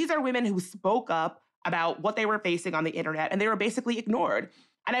 These are women who spoke up about what they were facing on the internet, and they were basically ignored.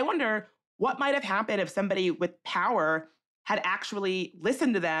 And I wonder what might have happened if somebody with power had actually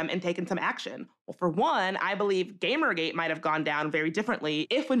listened to them and taken some action. Well, for one, I believe Gamergate might have gone down very differently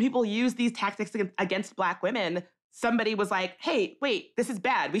if, when people use these tactics against Black women, somebody was like, hey, wait, this is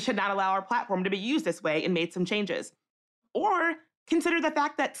bad. We should not allow our platform to be used this way, and made some changes. Or consider the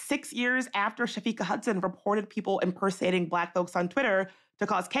fact that 6 years after Shafika Hudson reported people impersonating Black folks on Twitter to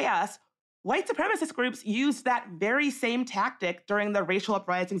cause chaos, white supremacist groups used that very same tactic during the racial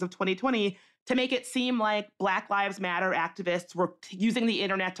uprisings of 2020 to make it seem like Black Lives Matter activists were using the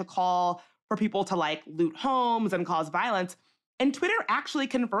internet to call for people to loot homes and cause violence. And Twitter actually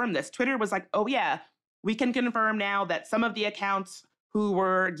confirmed this. Twitter was like, oh yeah, we can confirm now that some of the accounts who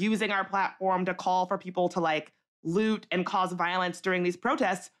were using our platform to call for people to loot and cause violence during these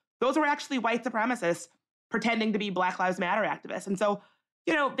protests, those were actually white supremacists pretending to be Black Lives Matter activists. And so,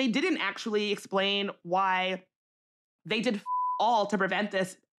 they didn't actually explain why they did all to prevent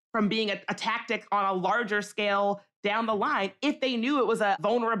this from being a tactic on a larger scale down the line if they knew it was a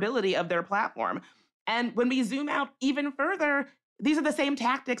vulnerability of their platform. And when we zoom out even further, these are the same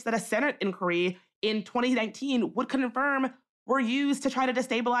tactics that a Senate inquiry in 2019 would confirm were used to try to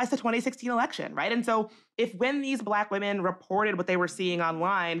destabilize the 2016 election, right? And so if when these Black women reported what they were seeing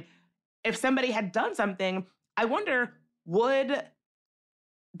online, if somebody had done something, I wonder, would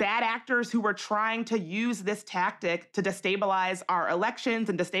bad actors who were trying to use this tactic to destabilize our elections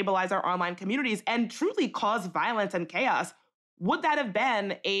and destabilize our online communities and truly cause violence and chaos, would that have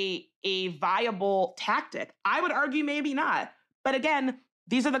been a viable tactic? I would argue maybe not. But again,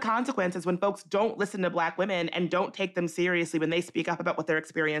 these are the consequences when folks don't listen to Black women and don't take them seriously when they speak up about what they're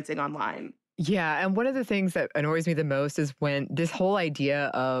experiencing online. Yeah, and one of the things that annoys me the most is when this whole idea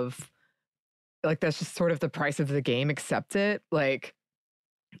of that's just sort of the price of the game, accept it.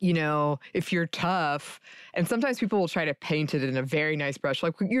 If you're tough, and sometimes people will try to paint it in a very nice brush,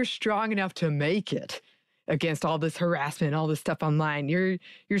 you're strong enough to make it against all this harassment, all this stuff online. You're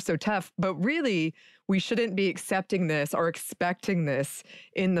so tough. But really, we shouldn't be accepting this or expecting this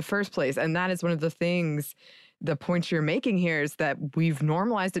in the first place. And that is one of the things, the point you're making here is that we've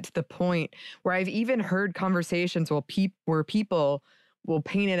normalized it to the point where I've even heard conversations where people will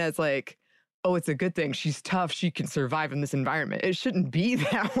paint it as oh, it's a good thing. She's tough. She can survive in this environment. It shouldn't be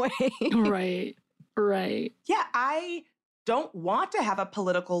that way. Right. Yeah, I don't want to have a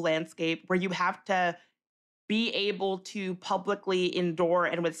political landscape where you have to be able to publicly endure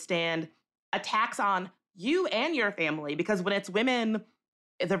and withstand attacks on you and your family. Because when it's women,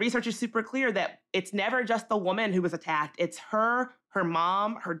 the research is super clear that it's never just the woman who was attacked. It's her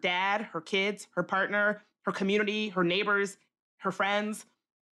mom, her dad, her kids, her partner, her community, her neighbors, her friends.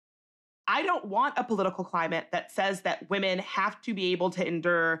 I don't want a political climate that says that women have to be able to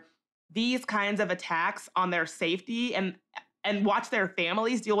endure these kinds of attacks on their safety and watch their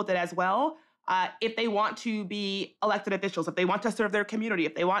families deal with it as well. If they want to be elected officials, if they want to serve their community,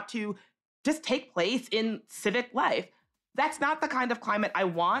 if they want to just take place in civic life. That's not the kind of climate I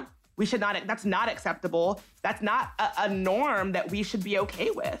want. That's not acceptable. That's not a norm that we should be okay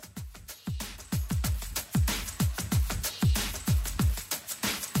with.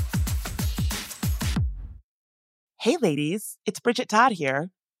 Hey ladies, it's Bridget Todd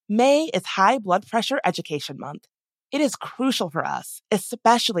here. May is High Blood Pressure Education Month. It is crucial for us,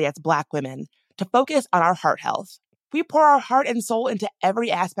 especially as Black women, to focus on our heart health. We pour our heart and soul into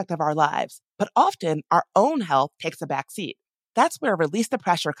every aspect of our lives, but often our own health takes a back seat. That's where Release the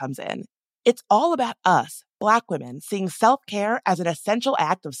Pressure comes in. It's all about us, Black women, seeing self-care as an essential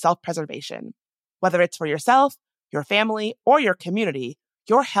act of self-preservation. Whether it's for yourself, your family, or your community,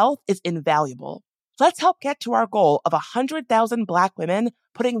 your health is invaluable. Let's help get to our goal of 100,000 Black women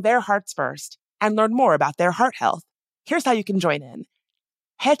putting their hearts first and learn more about their heart health. Here's how you can join in.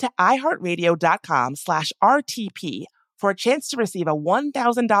 Head to iHeartRadio.com/RTP for a chance to receive a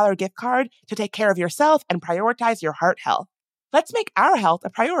 $1,000 gift card to take care of yourself and prioritize your heart health. Let's make our health a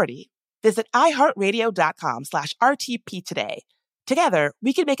priority. Visit iHeartRadio.com/RTP today. Together,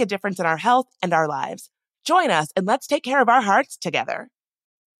 we can make a difference in our health and our lives. Join us and let's take care of our hearts together.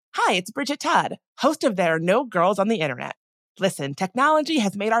 Hi, it's Bridget Todd, host of There Are No Girls on the Internet. Listen, technology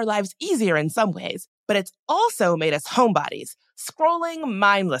has made our lives easier in some ways, but it's also made us homebodies, scrolling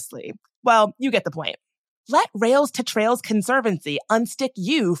mindlessly. Well, you get the point. Let Rails to Trails Conservancy unstick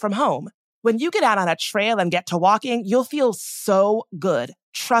you from home. When you get out on a trail and get to walking, you'll feel so good.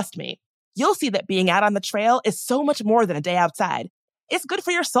 Trust me. You'll see that being out on the trail is so much more than a day outside. It's good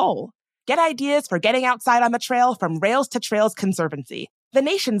for your soul. Get ideas for getting outside on the trail from Rails to Trails Conservancy, the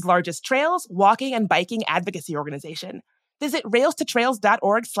nation's largest trails, walking, and biking advocacy organization. Visit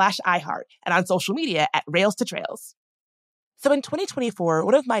railstotrails.org/iHeart and on social media at Rails to Trails. So in 2024,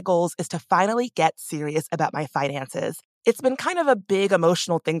 one of my goals is to finally get serious about my finances. It's been kind of a big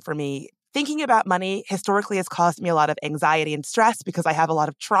emotional thing for me. Thinking about money historically has caused me a lot of anxiety and stress because I have a lot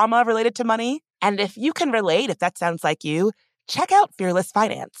of trauma related to money. And if you can relate, if that sounds like you, check out Fearless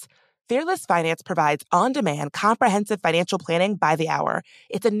Finance. Fearless Finance provides on-demand, comprehensive financial planning by the hour.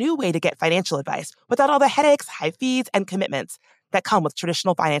 It's a new way to get financial advice without all the headaches, high fees, and commitments that come with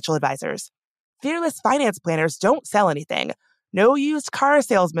traditional financial advisors. Fearless Finance planners don't sell anything. No used car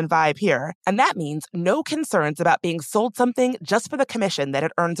salesman vibe here, and that means no concerns about being sold something just for the commission that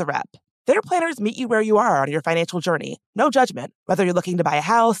it earns a rep. Their planners meet you where you are on your financial journey. No judgment, whether you're looking to buy a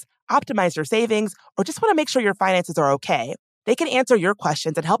house, optimize your savings, or just want to make sure your finances are okay. They can answer your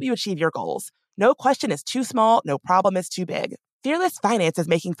questions and help you achieve your goals. No question is too small, no problem is too big. Fearless Finance is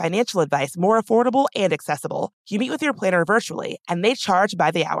making financial advice more affordable and accessible. You meet with your planner virtually, and they charge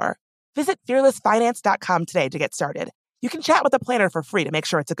by the hour. Visit fearlessfinance.com today to get started. You can chat with a planner for free to make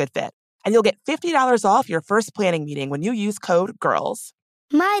sure it's a good fit. And you'll get $50 off your first planning meeting when you use code GIRLS.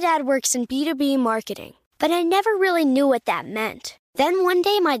 My dad works in B2B marketing, but I never really knew what that meant. Then one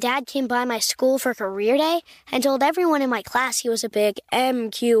day my dad came by my school for career day and told everyone in my class he was a big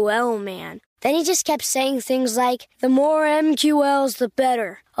MQL man. Then he just kept saying things like, the more MQLs, the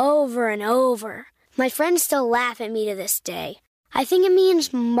better, over and over. My friends still laugh at me to this day. I think it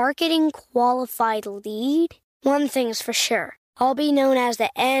means marketing qualified lead. One thing's for sure, I'll be known as the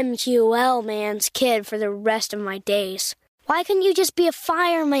MQL man's kid for the rest of my days. Why couldn't you just be a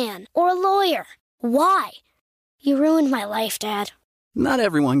fireman or a lawyer? Why? You ruined my life, Dad. Not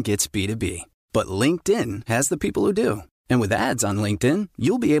everyone gets B2B, but LinkedIn has the people who do. And with ads on LinkedIn,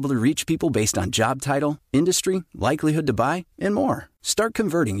 you'll be able to reach people based on job title, industry, likelihood to buy, and more. Start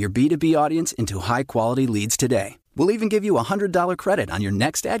converting your B2B audience into high-quality leads today. We'll even give you a $100 credit on your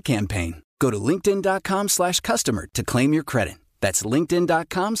next ad campaign. Go to linkedin.com/customer to claim your credit. That's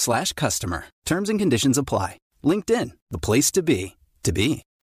linkedin.com/customer. Terms and conditions apply. LinkedIn, the place to be, to be.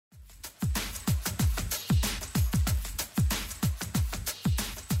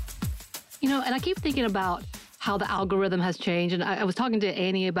 You know, and I keep thinking about how the algorithm has changed. And I was talking to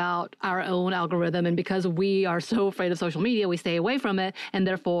Annie about our own algorithm. And because we are so afraid of social media, we stay away from it. And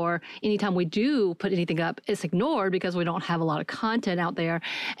therefore, anytime we do put anything up, it's ignored because we don't have a lot of content out there.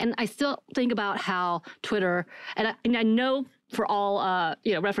 And I still think about how Twitter, and I know for all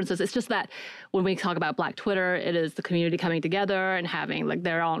references, it's just that when we talk about Black Twitter, it is the community coming together and having like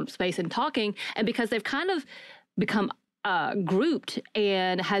their own space and talking. And because they've kind of become grouped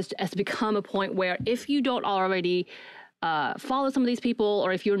and has become a point where if you don't already follow some of these people,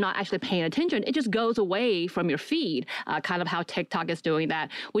 or if you're not actually paying attention, it just goes away from your feed, kind of how TikTok is doing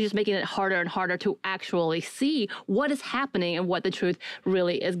that, which is making it harder and harder to actually see what is happening and what the truth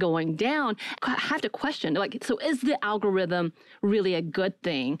really is going down. I have to question, so is the algorithm really a good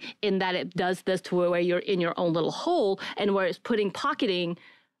thing in that it does this to where you're in your own little hole and where it's pocketing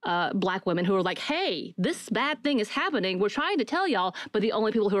Black women who are like, hey, this bad thing is happening. We're trying to tell y'all, but the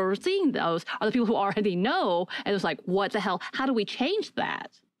only people who are seeing those are the people who already know. And it's like, what the hell? How do we change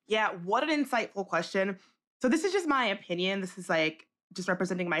that? Yeah, what an insightful question. So this is just my opinion. This is like just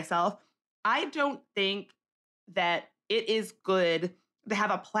representing myself. I don't think that it is good to have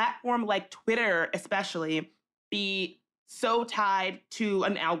a platform like Twitter, especially, be so tied to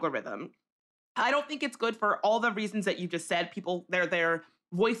an algorithm. I don't think it's good for all the reasons that you just said. People, their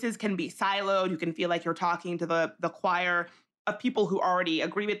voices can be siloed. You can feel like you're talking to the choir of people who already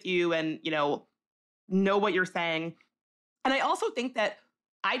agree with you and, know what you're saying. And I also think that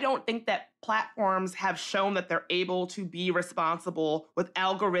I don't think that platforms have shown that they're able to be responsible with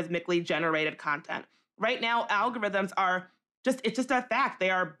algorithmically generated content. Right now, algorithms are it's just a fact. They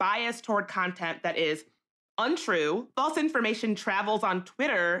are biased toward content that is untrue. False information travels on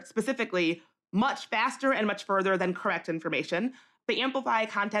Twitter specifically much faster and much further than correct information. They amplify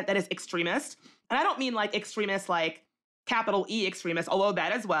content that is extremist. And I don't mean like extremist, like capital E extremist, although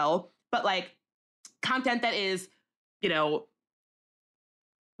that as well, but like content that is, you know,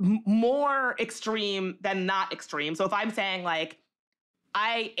 more extreme than not extreme. So if I'm saying like,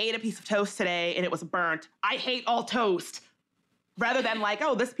 I ate a piece of toast today and it was burnt, I hate all toast, rather than like,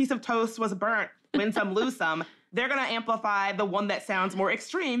 oh, this piece of toast was burnt, win some, lose some, they're going to amplify the one that sounds more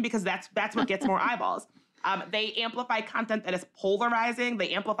extreme because that's what gets more eyeballs. They amplify content that is polarizing. They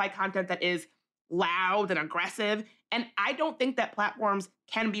amplify content that is loud and aggressive. And I don't think that platforms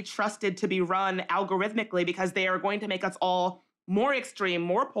can be trusted to be run algorithmically because they are going to make us all more extreme,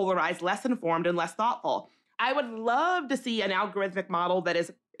 more polarized, less informed, and less thoughtful. I would love to see an algorithmic model that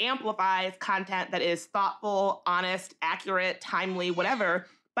amplifies content that is thoughtful, honest, accurate, timely, whatever.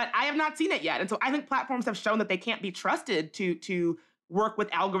 But I have not seen it yet. And so I think platforms have shown that they can't be trusted to work with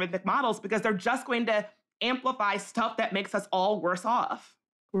algorithmic models because they're just going to amplify stuff that makes us all worse off.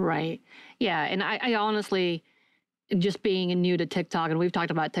 Right. Yeah. And I honestly, just being new to TikTok, and we've talked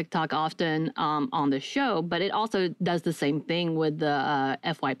about TikTok often on the show, but it also does the same thing with the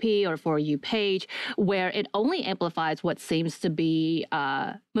FYP or For You page, where it only amplifies what seems to be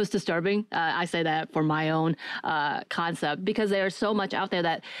most disturbing. I say that for my own concept, because there's so much out there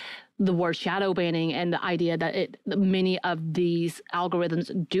that the word shadow banning and the idea that many of these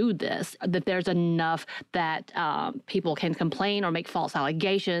algorithms do this, that there's enough that people can complain or make false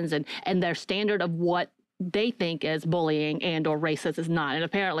allegations, and their standard of what they think is bullying and or racist is not. And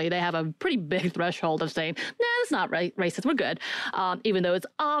apparently they have a pretty big threshold of saying, nah, it's not racist, we're good. Even though it's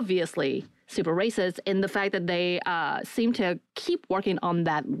obviously super racist. And the fact that they seem to keep working on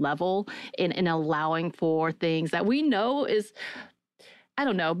that level in allowing for things that we know is, I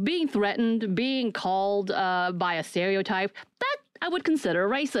don't know, being threatened, being called by a stereotype, that I would consider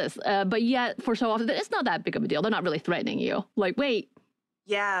racist. But yet for so often, it's not that big of a deal. They're not really threatening you. Like, wait.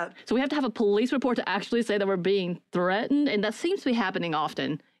 Yeah. So we have to have a police report to actually say that we're being threatened. And that seems to be happening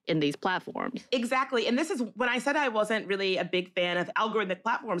often in these platforms. Exactly. And this is when I said I wasn't really a big fan of algorithmic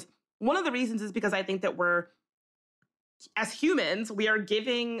platforms. One of the reasons is because I think that as humans, we are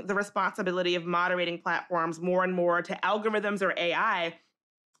giving the responsibility of moderating platforms more and more to algorithms or AI.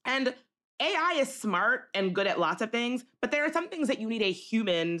 And AI is smart and good at lots of things, but there are some things that you need a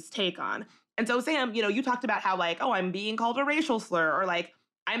human's take on. And so, Sam, you talked about how like, oh, I'm being called a racial slur, or like,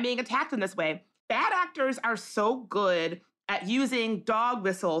 I'm being attacked in this way. Bad actors are so good at using dog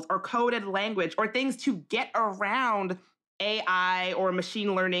whistles or coded language or things to get around AI or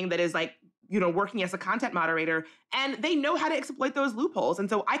machine learning that is like, working as a content moderator, and they know how to exploit those loopholes. And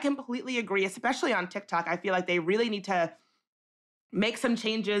so I completely agree, especially on TikTok. I feel like they really need to make some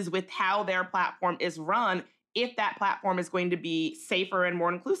changes with how their platform is run if that platform is going to be safer and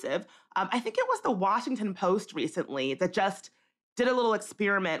more inclusive. I think it was the Washington Post recently that just did a little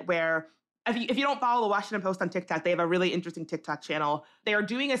experiment where if you don't follow the Washington Post on TikTok, they have a really interesting TikTok channel. They are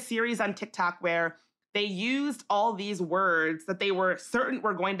doing a series on TikTok where they used all these words that they were certain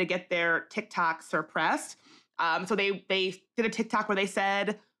were going to get their TikTok suppressed. So they did a TikTok where they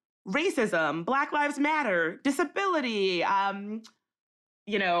said racism, Black Lives Matter, disability, all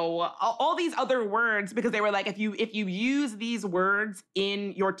these other words, because they were like, if you use these words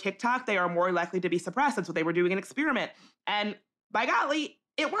in your TikTok, they are more likely to be suppressed. And so they were doing an experiment. And by golly,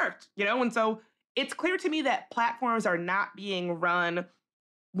 it worked, And so it's clear to me that platforms are not being run,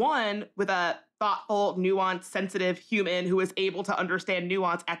 one, with a thoughtful, nuanced, sensitive human who is able to understand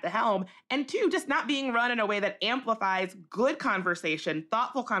nuance at the helm, and two, just not being run in a way that amplifies good conversation,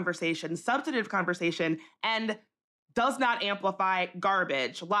 thoughtful conversation, substantive conversation, and does not amplify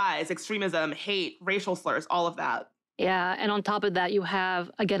garbage, lies, extremism, hate, racial slurs, all of that. Yeah, and on top of that, you have,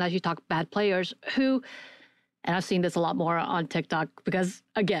 again, as you talk, bad players who, and I've seen this a lot more on TikTok because,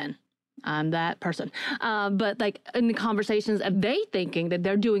 again, I'm that person. But like in the conversations of they thinking that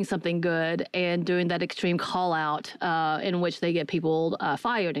they're doing something good and doing that extreme call out in which they get people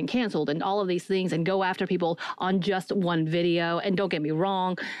fired and canceled and all of these things and go after people on just one video. And don't get me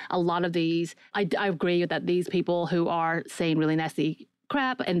wrong, a lot of these, I agree that these people who are saying really nasty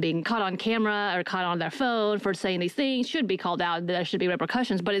crap and being caught on camera or caught on their phone for saying these things should be called out. There should be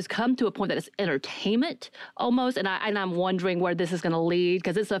repercussions, but it's come to a point that it's entertainment almost. And I'm wondering where this is going to lead,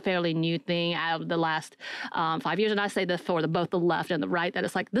 because it's a fairly new thing out of the last 5 years. And I say this for both the left and the right, that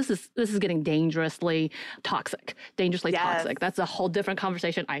it's like, this is getting dangerously toxic. Toxic. That's a whole different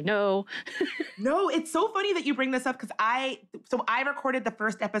conversation. I know. No, it's so funny that you bring this up, because I recorded the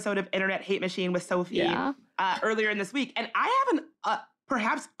first episode of Internet Hate Machine with Sophie earlier in this week. And I have an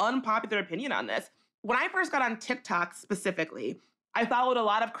perhaps unpopular opinion on this. when I first got on TikTok specifically, I followed a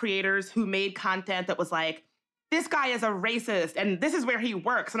lot of creators who made content that was like, this guy is a racist and this is where he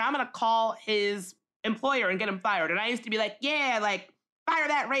works and I'm going to call his employer and get him fired. And I used to be like, yeah, like, fire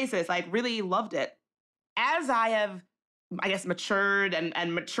that racist. Like, really loved it. As I have, I guess, matured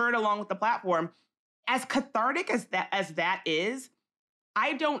and matured along with the platform, as cathartic as that is,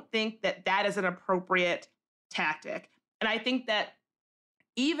 I don't think that that is an appropriate tactic. And I think that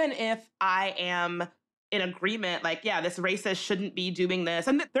even if I am in agreement, like, yeah, this racist shouldn't be doing this,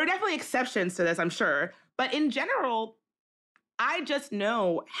 and there are definitely exceptions to this, I'm sure, but in general, I just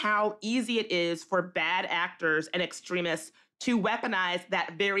know how easy it is for bad actors and extremists to weaponize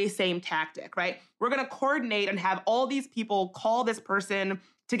that very same tactic, right? We're going to coordinate and have all these people call this person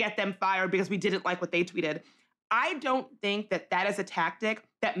to get them fired because we didn't like what they tweeted. I don't think that that is a tactic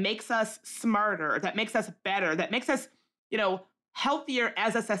that makes us smarter, that makes us better, that makes us, healthier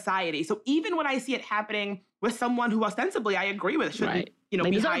as a society. So even when I see it happening with someone who ostensibly I agree with shouldn't,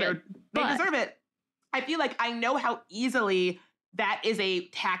 be hired, they deserve it. I feel like I know how easily that is a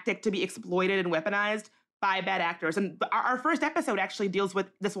tactic to be exploited and weaponized by bad actors. And our first episode actually deals with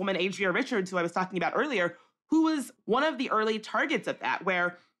this woman, Adria Richards, who I was talking about earlier, who was one of the early targets of that,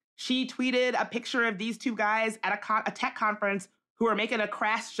 where she tweeted a picture of these two guys at a tech conference who were making a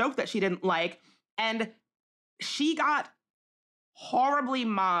crass joke that she didn't like. And she got horribly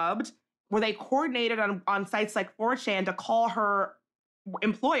mobbed, where they coordinated on sites like 4chan to call her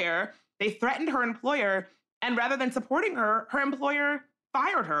employer. They threatened her employer. And rather than supporting her, her employer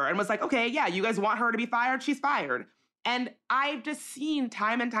fired her and was like, okay, yeah, you guys want her to be fired? She's fired. And I've just seen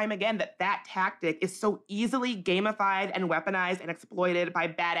time and time again that tactic is so easily gamified and weaponized and exploited by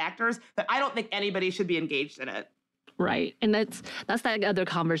bad actors that I don't think anybody should be engaged in it. Right. And that's that other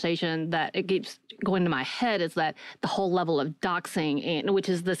conversation that it keeps going to my head, is that the whole level of doxing, and which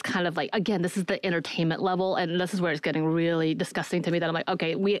is this kind of like, again, this is the entertainment level. And this is where it's getting really disgusting to me, that I'm like,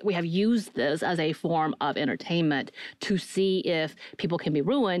 okay, we have used this as a form of entertainment to see if people can be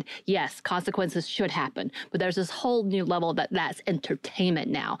ruined. Yes, consequences should happen. But there's this whole new level that's entertainment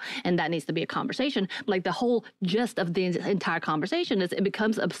now. And that needs to be a conversation. Like the whole gist of the entire conversation is it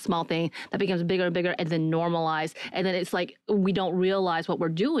becomes a small thing that becomes bigger and bigger and then normalized. And then it's like we don't realize what we're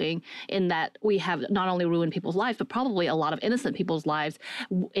doing, in that we have not only ruined people's lives, but probably a lot of innocent people's lives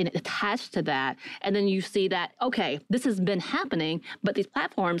attached to that. And then you see that, okay, this has been happening, but these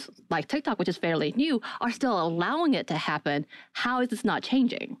platforms like TikTok, which is fairly new, are still allowing it to happen. How is this not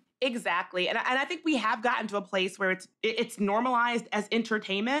changing? Exactly. And I think we have gotten to a place where it's normalized as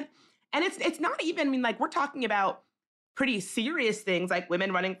entertainment. And it's not even, like, we're talking about pretty serious things like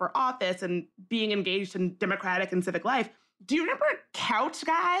women running for office and being engaged in democratic and civic life. Do you remember Couch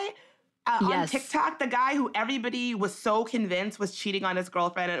Guy on TikTok? The guy who everybody was so convinced was cheating on his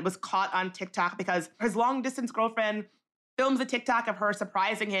girlfriend, and it was caught on TikTok because his long distance girlfriend films a TikTok of her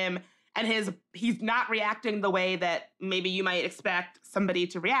surprising him, and he's not reacting the way that maybe you might expect somebody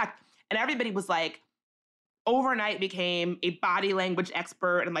to react. And everybody was like, overnight became a body language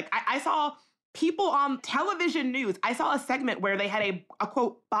expert. And like, I saw people on television news. I saw a segment where they had a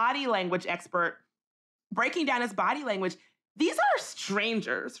quote, body language expert breaking down his body language. These are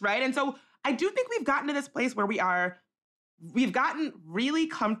strangers, right? And so I do think we've gotten to this place where we've gotten really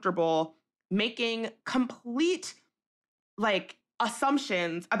comfortable making complete, like,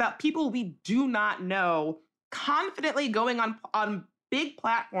 assumptions about people we do not know, confidently going on big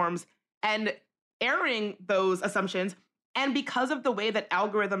platforms and airing those assumptions. And because of the way that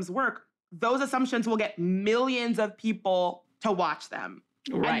algorithms work, those assumptions will get millions of people to watch them.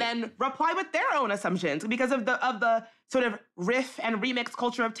 Right. And then reply with their own assumptions. Because of the sort of riff and remix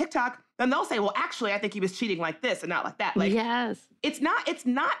culture of TikTok, then they'll say, well, actually, I think he was cheating like this and not like that. Like, yes. It's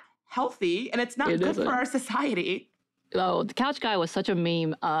not healthy, and it's not good for our society. Oh, the Couch Guy was such a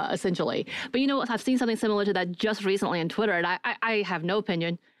meme, essentially. But I've seen something similar to that just recently on Twitter, and I have no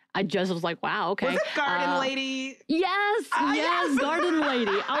opinion. I just was like, wow, okay. Was it Garden Lady? Yes, yes, Garden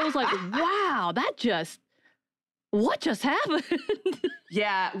Lady. I was like, wow, what just happened?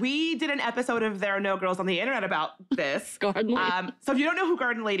 Yeah, we did an episode of There Are No Girls on the Internet about this. Garden Lady. So if you don't know who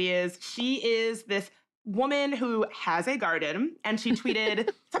Garden Lady is, she is this woman who has a garden, and she tweeted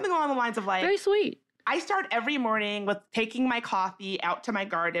something along the lines of like, very sweet. I start every morning with taking my coffee out to my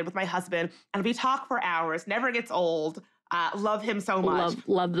garden with my husband, and we talk for hours, never gets old. Love him so much.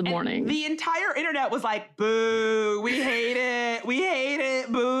 Love the morning. The entire internet was like, boo, we hate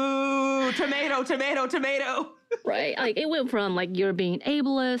it, boo, tomato, tomato, tomato. Right. Like, it went from like you're being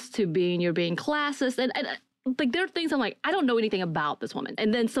ableist to you're being classist. And like there are things I'm like, I don't know anything about this woman.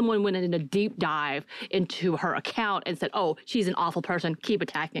 And then someone went in a deep dive into her account and said, oh, she's an awful person. Keep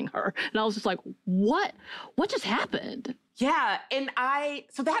attacking her. And I was just like, what? What just happened? Yeah. And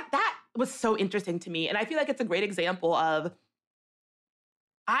so that was so interesting to me. And I feel like it's a great example of,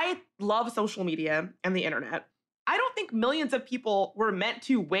 I love social media and the internet. I don't think millions of people were meant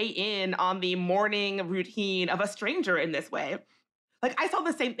to weigh in on the morning routine of a stranger in this way. Like, I saw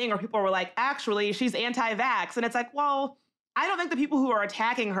the same thing where people were like, actually, she's anti-vax. And it's like, well, I don't think the people who are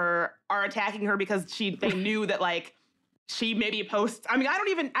attacking her because they knew that, like, she maybe posts. I mean,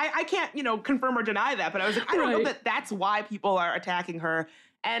 I can't, confirm or deny that. But I was like, I don't know that that's why people are attacking her.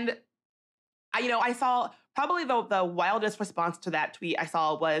 And, I saw probably the wildest response to that tweet I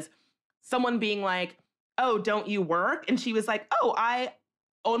saw was someone being like, oh, don't you work? And she was like, oh, I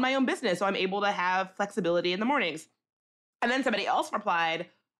own my own business, so I'm able to have flexibility in the mornings. And then somebody else replied,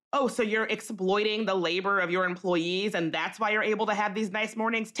 oh, so you're exploiting the labor of your employees and that's why you're able to have these nice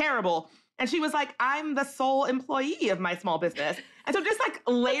mornings? Terrible. And she was like, I'm the sole employee of my small business. And so just like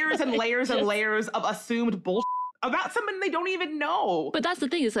layers and layers and layers of assumed bullshit about someone they don't even know. But that's the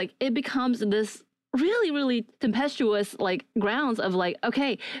thing, is like, it becomes this really, really tempestuous, like, grounds of like,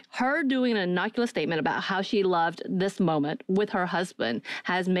 okay, her doing an innocuous statement about how she loved this moment with her husband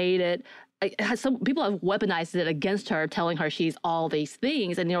has made it, some people have weaponized it against her, telling her she's all these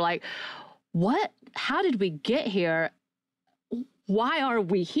things. And you're like, what? How did we get here? Why are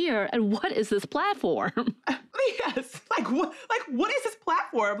we here? And what is this platform? Yes. Like, what is this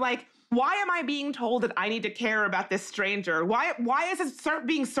platform? Like, why am I being told that I need to care about this stranger? Why is this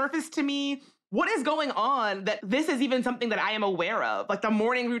being surfaced to me? What is going on that this is even something that I am aware of? Like the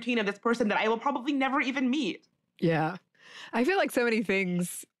morning routine of this person that I will probably never even meet. Yeah. I feel like so many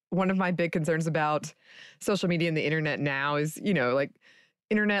things, one of my big concerns about social media and the internet now is, like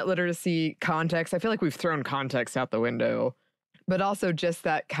internet literacy, context. I feel like we've thrown context out the window, but also just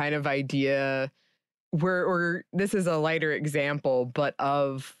that kind of idea where this is a lighter example, but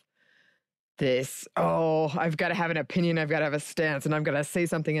of this, oh, I've got to have an opinion, I've got to have a stance, and I've got to say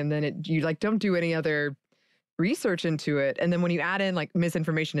something, and then you like don't do any other research into it. And then when you add in like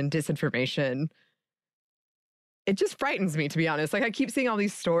misinformation and disinformation, it just frightens me, to be honest. Like I keep seeing all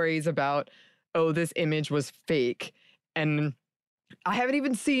these stories about, oh, this image was fake. And I haven't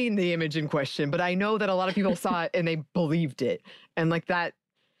even seen the image in question, but I know that a lot of people saw it and they believed it. And like that,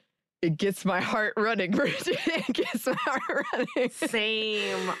 it gets my heart running, Bridget. It gets my heart running.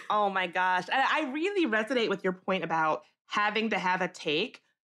 Same. Oh my gosh. I really resonate with your point about having to have a take.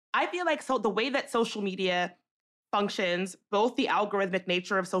 I feel like the way that social media functions, both the algorithmic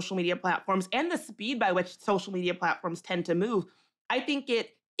nature of social media platforms and the speed by which social media platforms tend to move, I think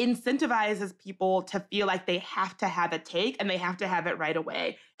it incentivizes people to feel like they have to have a take and they have to have it right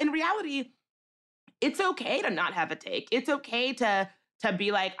away. In reality, it's okay to not have a take. It's okay to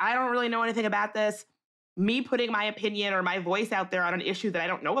be like, I don't really know anything about this. Me putting my opinion or my voice out there on an issue that I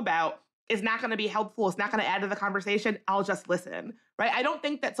don't know about is not going to be helpful. It's not going to add to the conversation. I'll just listen, right? I don't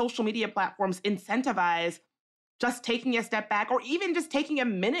think that social media platforms incentivize just taking a step back or even just taking a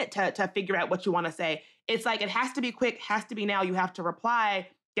minute to figure out what you want to say. It's like, it has to be quick, has to be now. You have to reply,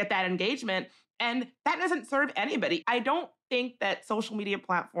 get that engagement. And that doesn't serve anybody. I don't think that social media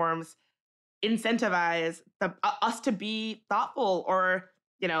platforms incentivize us to be thoughtful or,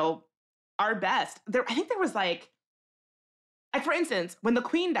 our best. I think there was like, for instance, when the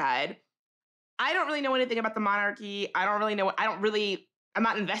Queen died, I don't really know anything about the monarchy. I'm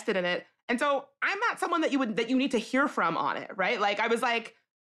not invested in it. And so I'm not someone that you need to hear from on it, right? Like I was like,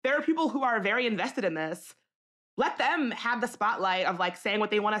 there are people who are very invested in this. Let them have the spotlight of like saying what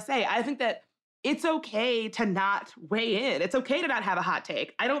they want to say. I think that it's okay to not weigh in. It's okay to not have a hot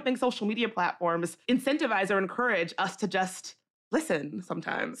take. I don't think social media platforms incentivize or encourage us to just listen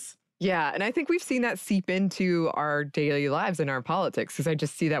sometimes. Yeah, and I think we've seen that seep into our daily lives and our politics, because I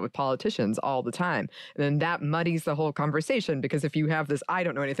just see that with politicians all the time. And then that muddies the whole conversation, because if you have this, I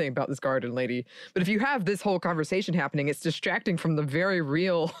don't know anything about this garden lady, but if you have this whole conversation happening, it's distracting from the very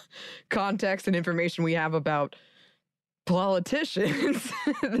real context and information we have about politicians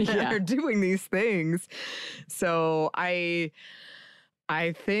that are doing these things. So I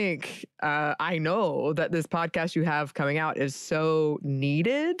think, I know that this podcast you have coming out is so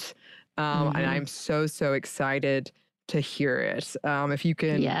needed. And I'm so excited to hear it. If you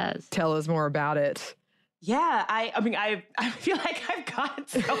can tell us more about it. Yeah, I feel like I've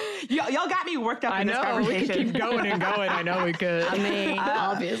got y'all got me worked up in this conversation. We could keep going and going. I know we could. I mean,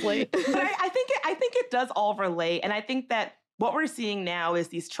 obviously. But I think it does all relate. And I think that what we're seeing now is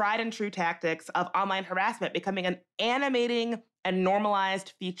these tried and true tactics of online harassment becoming an animating and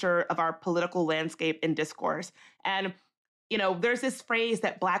normalized feature of our political landscape and discourse. And, there's this phrase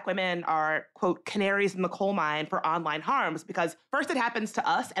that Black women are, quote, canaries in the coal mine for online harms, because first it happens to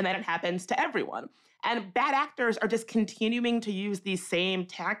us and then it happens to everyone. And bad actors are just continuing to use these same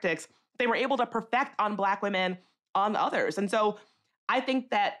tactics they were able to perfect on Black women on others. And so I think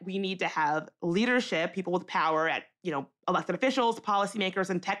that we need to have leadership, people with power at, elected officials, policymakers,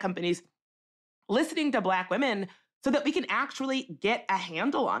 and tech companies listening to Black women so that we can actually get a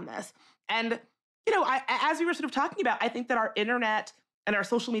handle on this. And, as we were sort of talking about, I think that our internet and our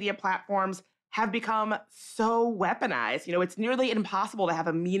social media platforms have become so weaponized. It's nearly impossible to have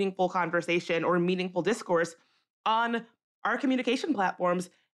a meaningful conversation or meaningful discourse on our communication platforms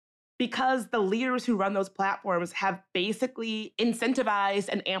because the leaders who run those platforms have basically incentivized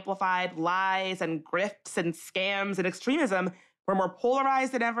and amplified lies and grifts and scams and extremism. We're more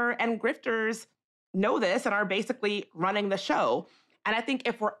polarized than ever, and grifters know this and are basically running the show. And I think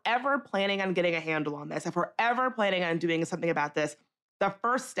if we're ever planning on getting a handle on this, if we're ever planning on doing something about this, the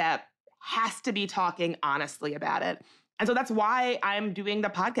first step has to be talking honestly about it. And so that's why I'm doing the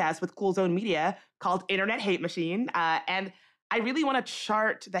podcast with Cool Zone Media called Internet Hate Machine. And I really want to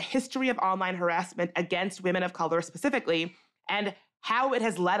chart the history of online harassment against women of color specifically, and how it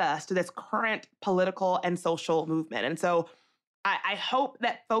has led us to this current political and social movement. And so I hope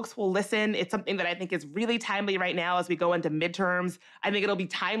that folks will listen. It's something that I think is really timely right now as we go into midterms. I think it'll be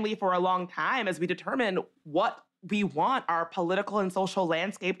timely for a long time as we determine what we want our political and social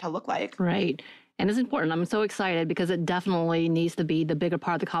landscape to look like. Right. And it's important. I'm so excited because it definitely needs to be the bigger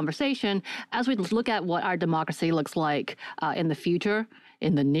part of the conversation as we look at what our democracy looks like in the future,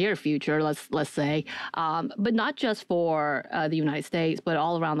 in the near future, let's say, but not just for the United States, but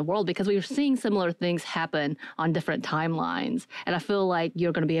all around the world, because we're seeing similar things happen on different timelines. And I feel like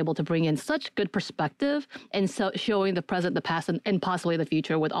you're going to be able to bring in such good perspective and so showing the present, the past, and possibly the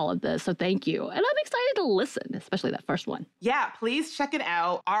future with all of this. So thank you. And I'm excited to listen, especially that first one. Yeah, please check it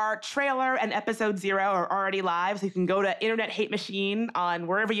out. Our trailer and episode 0 are already live, so you can go to Internet Hate Machine on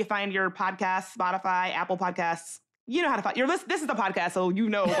wherever you find your podcasts, Spotify, Apple Podcasts. You know how to find this is the podcast, so you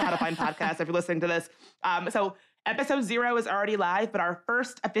know how to find podcasts if you're listening to this. So episode 0 is already live, but our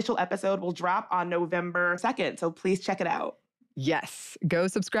first official episode will drop on November 2nd. So please check it out. Yes. Go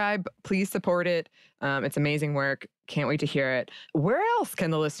subscribe. Please support it. It's amazing work. Can't wait to hear it. Where else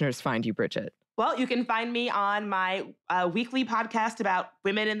can the listeners find you, Bridget? Well, you can find me on my weekly podcast about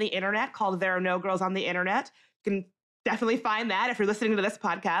women in the internet called There Are No Girls on the Internet. You can definitely find that if you're listening to this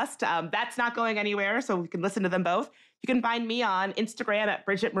podcast. That's not going anywhere, so you can listen to them both. You can find me on Instagram at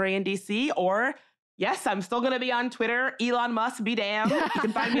Bridget Murray in DC, or yes, I'm still going to be on Twitter. Elon Musk be damned. You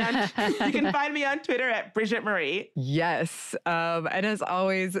can find me on Twitter at Bridget Murray. Yes, and as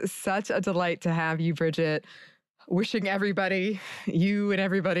always, such a delight to have you, Bridget. Wishing everybody, you and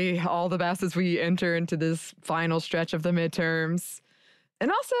everybody, all the best as we enter into this final stretch of the midterms.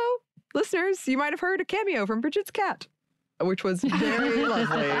 And also, listeners, you might have heard a cameo from Bridget's cat, which was very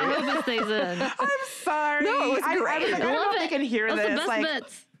lovely. I hope it stays in. I'm sorry. No, it was great. I don't know if they can hear That's this. the best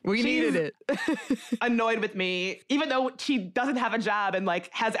bits. We needed it. Annoyed with me, even though she doesn't have a job and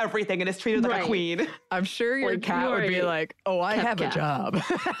has everything and is treated like a queen. I'm sure your cat would be like, "Oh, I have a job."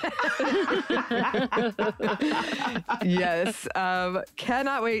 Yes.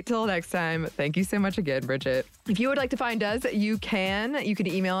 Cannot wait till next time. Thank you so much again, Bridget. If you would like to find us, you can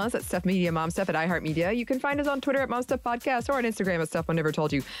email us at stuffmediamomstuff@iHeartMedia. You can find us on Twitter at momstuffpodcast or on Instagram at Stuff One Never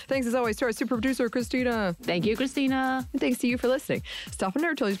Told You. Thanks as always to our super producer, Christina. Thank you, Christina. And thanks to you for listening. Stuff One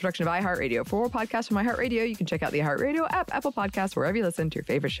Never Told You is a production of iHeartRadio. For more podcasts from iHeartRadio, you can check out the iHeartRadio app, Apple Podcasts, wherever you listen to your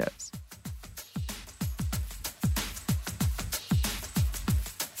favorite shows.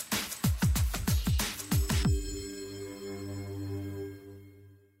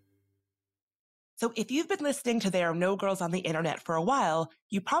 So if you've been listening to There Are No Girls on the Internet for a while,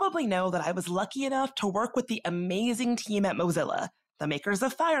 you probably know that I was lucky enough to work with the amazing team at Mozilla, the makers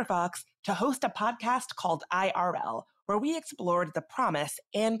of Firefox, to host a podcast called IRL, where we explored the promise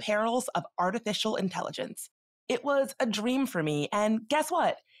and perils of artificial intelligence. It was a dream for me, and guess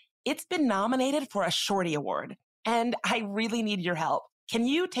what? It's been nominated for a Shorty Award, and I really need your help. Can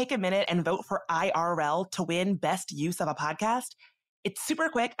you take a minute and vote for IRL to win Best Use of a Podcast? It's super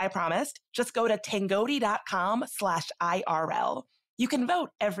quick, I promised. Just go to tangoti.com/IRL. You can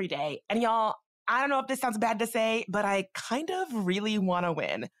vote every day. And y'all, I don't know if this sounds bad to say, but I kind of really want to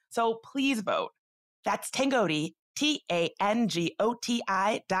win. So please vote. That's Tangoti,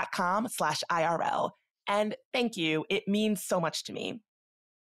 TANGOTI.com/IRL. And thank you. It means so much to me.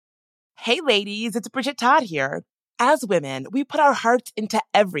 Hey ladies, it's Bridget Todd here. As women, we put our hearts into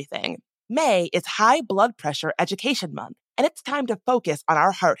everything. May is High Blood Pressure Education Month, and it's time to focus on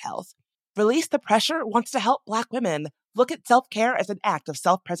our heart health. Release the Pressure wants to help Black women look at self-care as an act of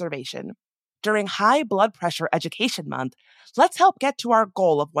self-preservation. During High Blood Pressure Education Month, let's help get to our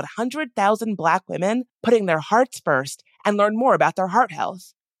goal of 100,000 Black women putting their hearts first and learn more about their heart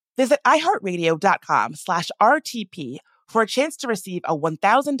health. Visit iHeartRadio.com/RTP for a chance to receive a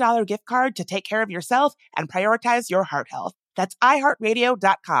 $1,000 gift card to take care of yourself and prioritize your heart health. That's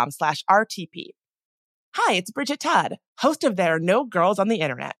iHeartRadio.com/RTP. Hi, it's Bridget Todd, host of There Are No Girls on the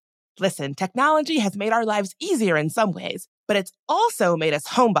Internet. Listen, technology has made our lives easier in some ways, but it's also made us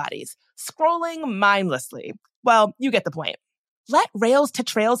homebodies, scrolling mindlessly. Well, you get the point. Let Rails to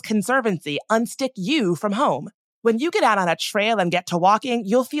Trails Conservancy unstick you from home. When you get out on a trail and get to walking,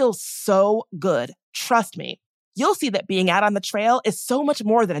 you'll feel so good. Trust me. You'll see that being out on the trail is so much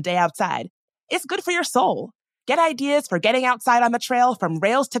more than a day outside. It's good for your soul. Get ideas for getting outside on the trail from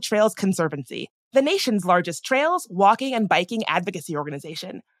Rails to Trails Conservancy, the nation's largest trails, walking, and biking advocacy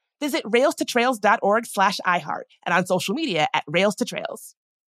organization. Visit railstotrails.org/iHeart and on social media at Rails to Trails.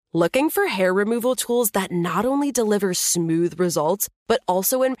 Looking for hair removal tools that not only deliver smooth results, but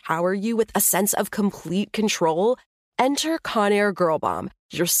also empower you with a sense of complete control? Enter Conair Girl Bomb,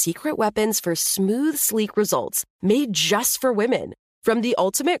 your secret weapons for smooth, sleek results, made just for women. From the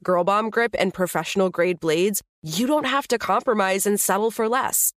ultimate Girl Bomb grip and professional-grade blades, you don't have to compromise and settle for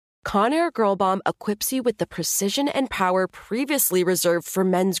less. Conair Girl Bomb equips you with the precision and power previously reserved for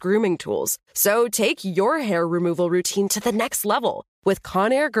men's grooming tools. So take your hair removal routine to the next level with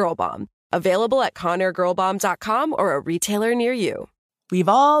Conair Girl Bomb. Available at ConairGirlBomb.com or a retailer near you. We've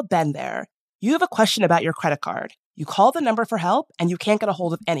all been there. You have a question about your credit card. You call the number for help and you can't get a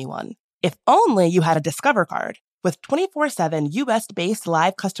hold of anyone. If only you had a Discover card. With 24/7 U.S.-based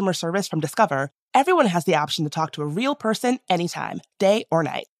live customer service from Discover, everyone has the option to talk to a real person anytime, day or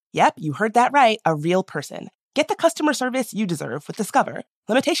night. Yep, you heard that right, a real person. Get the customer service you deserve with Discover.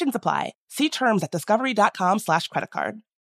 Limitations apply. See terms at discovery.com/creditcard.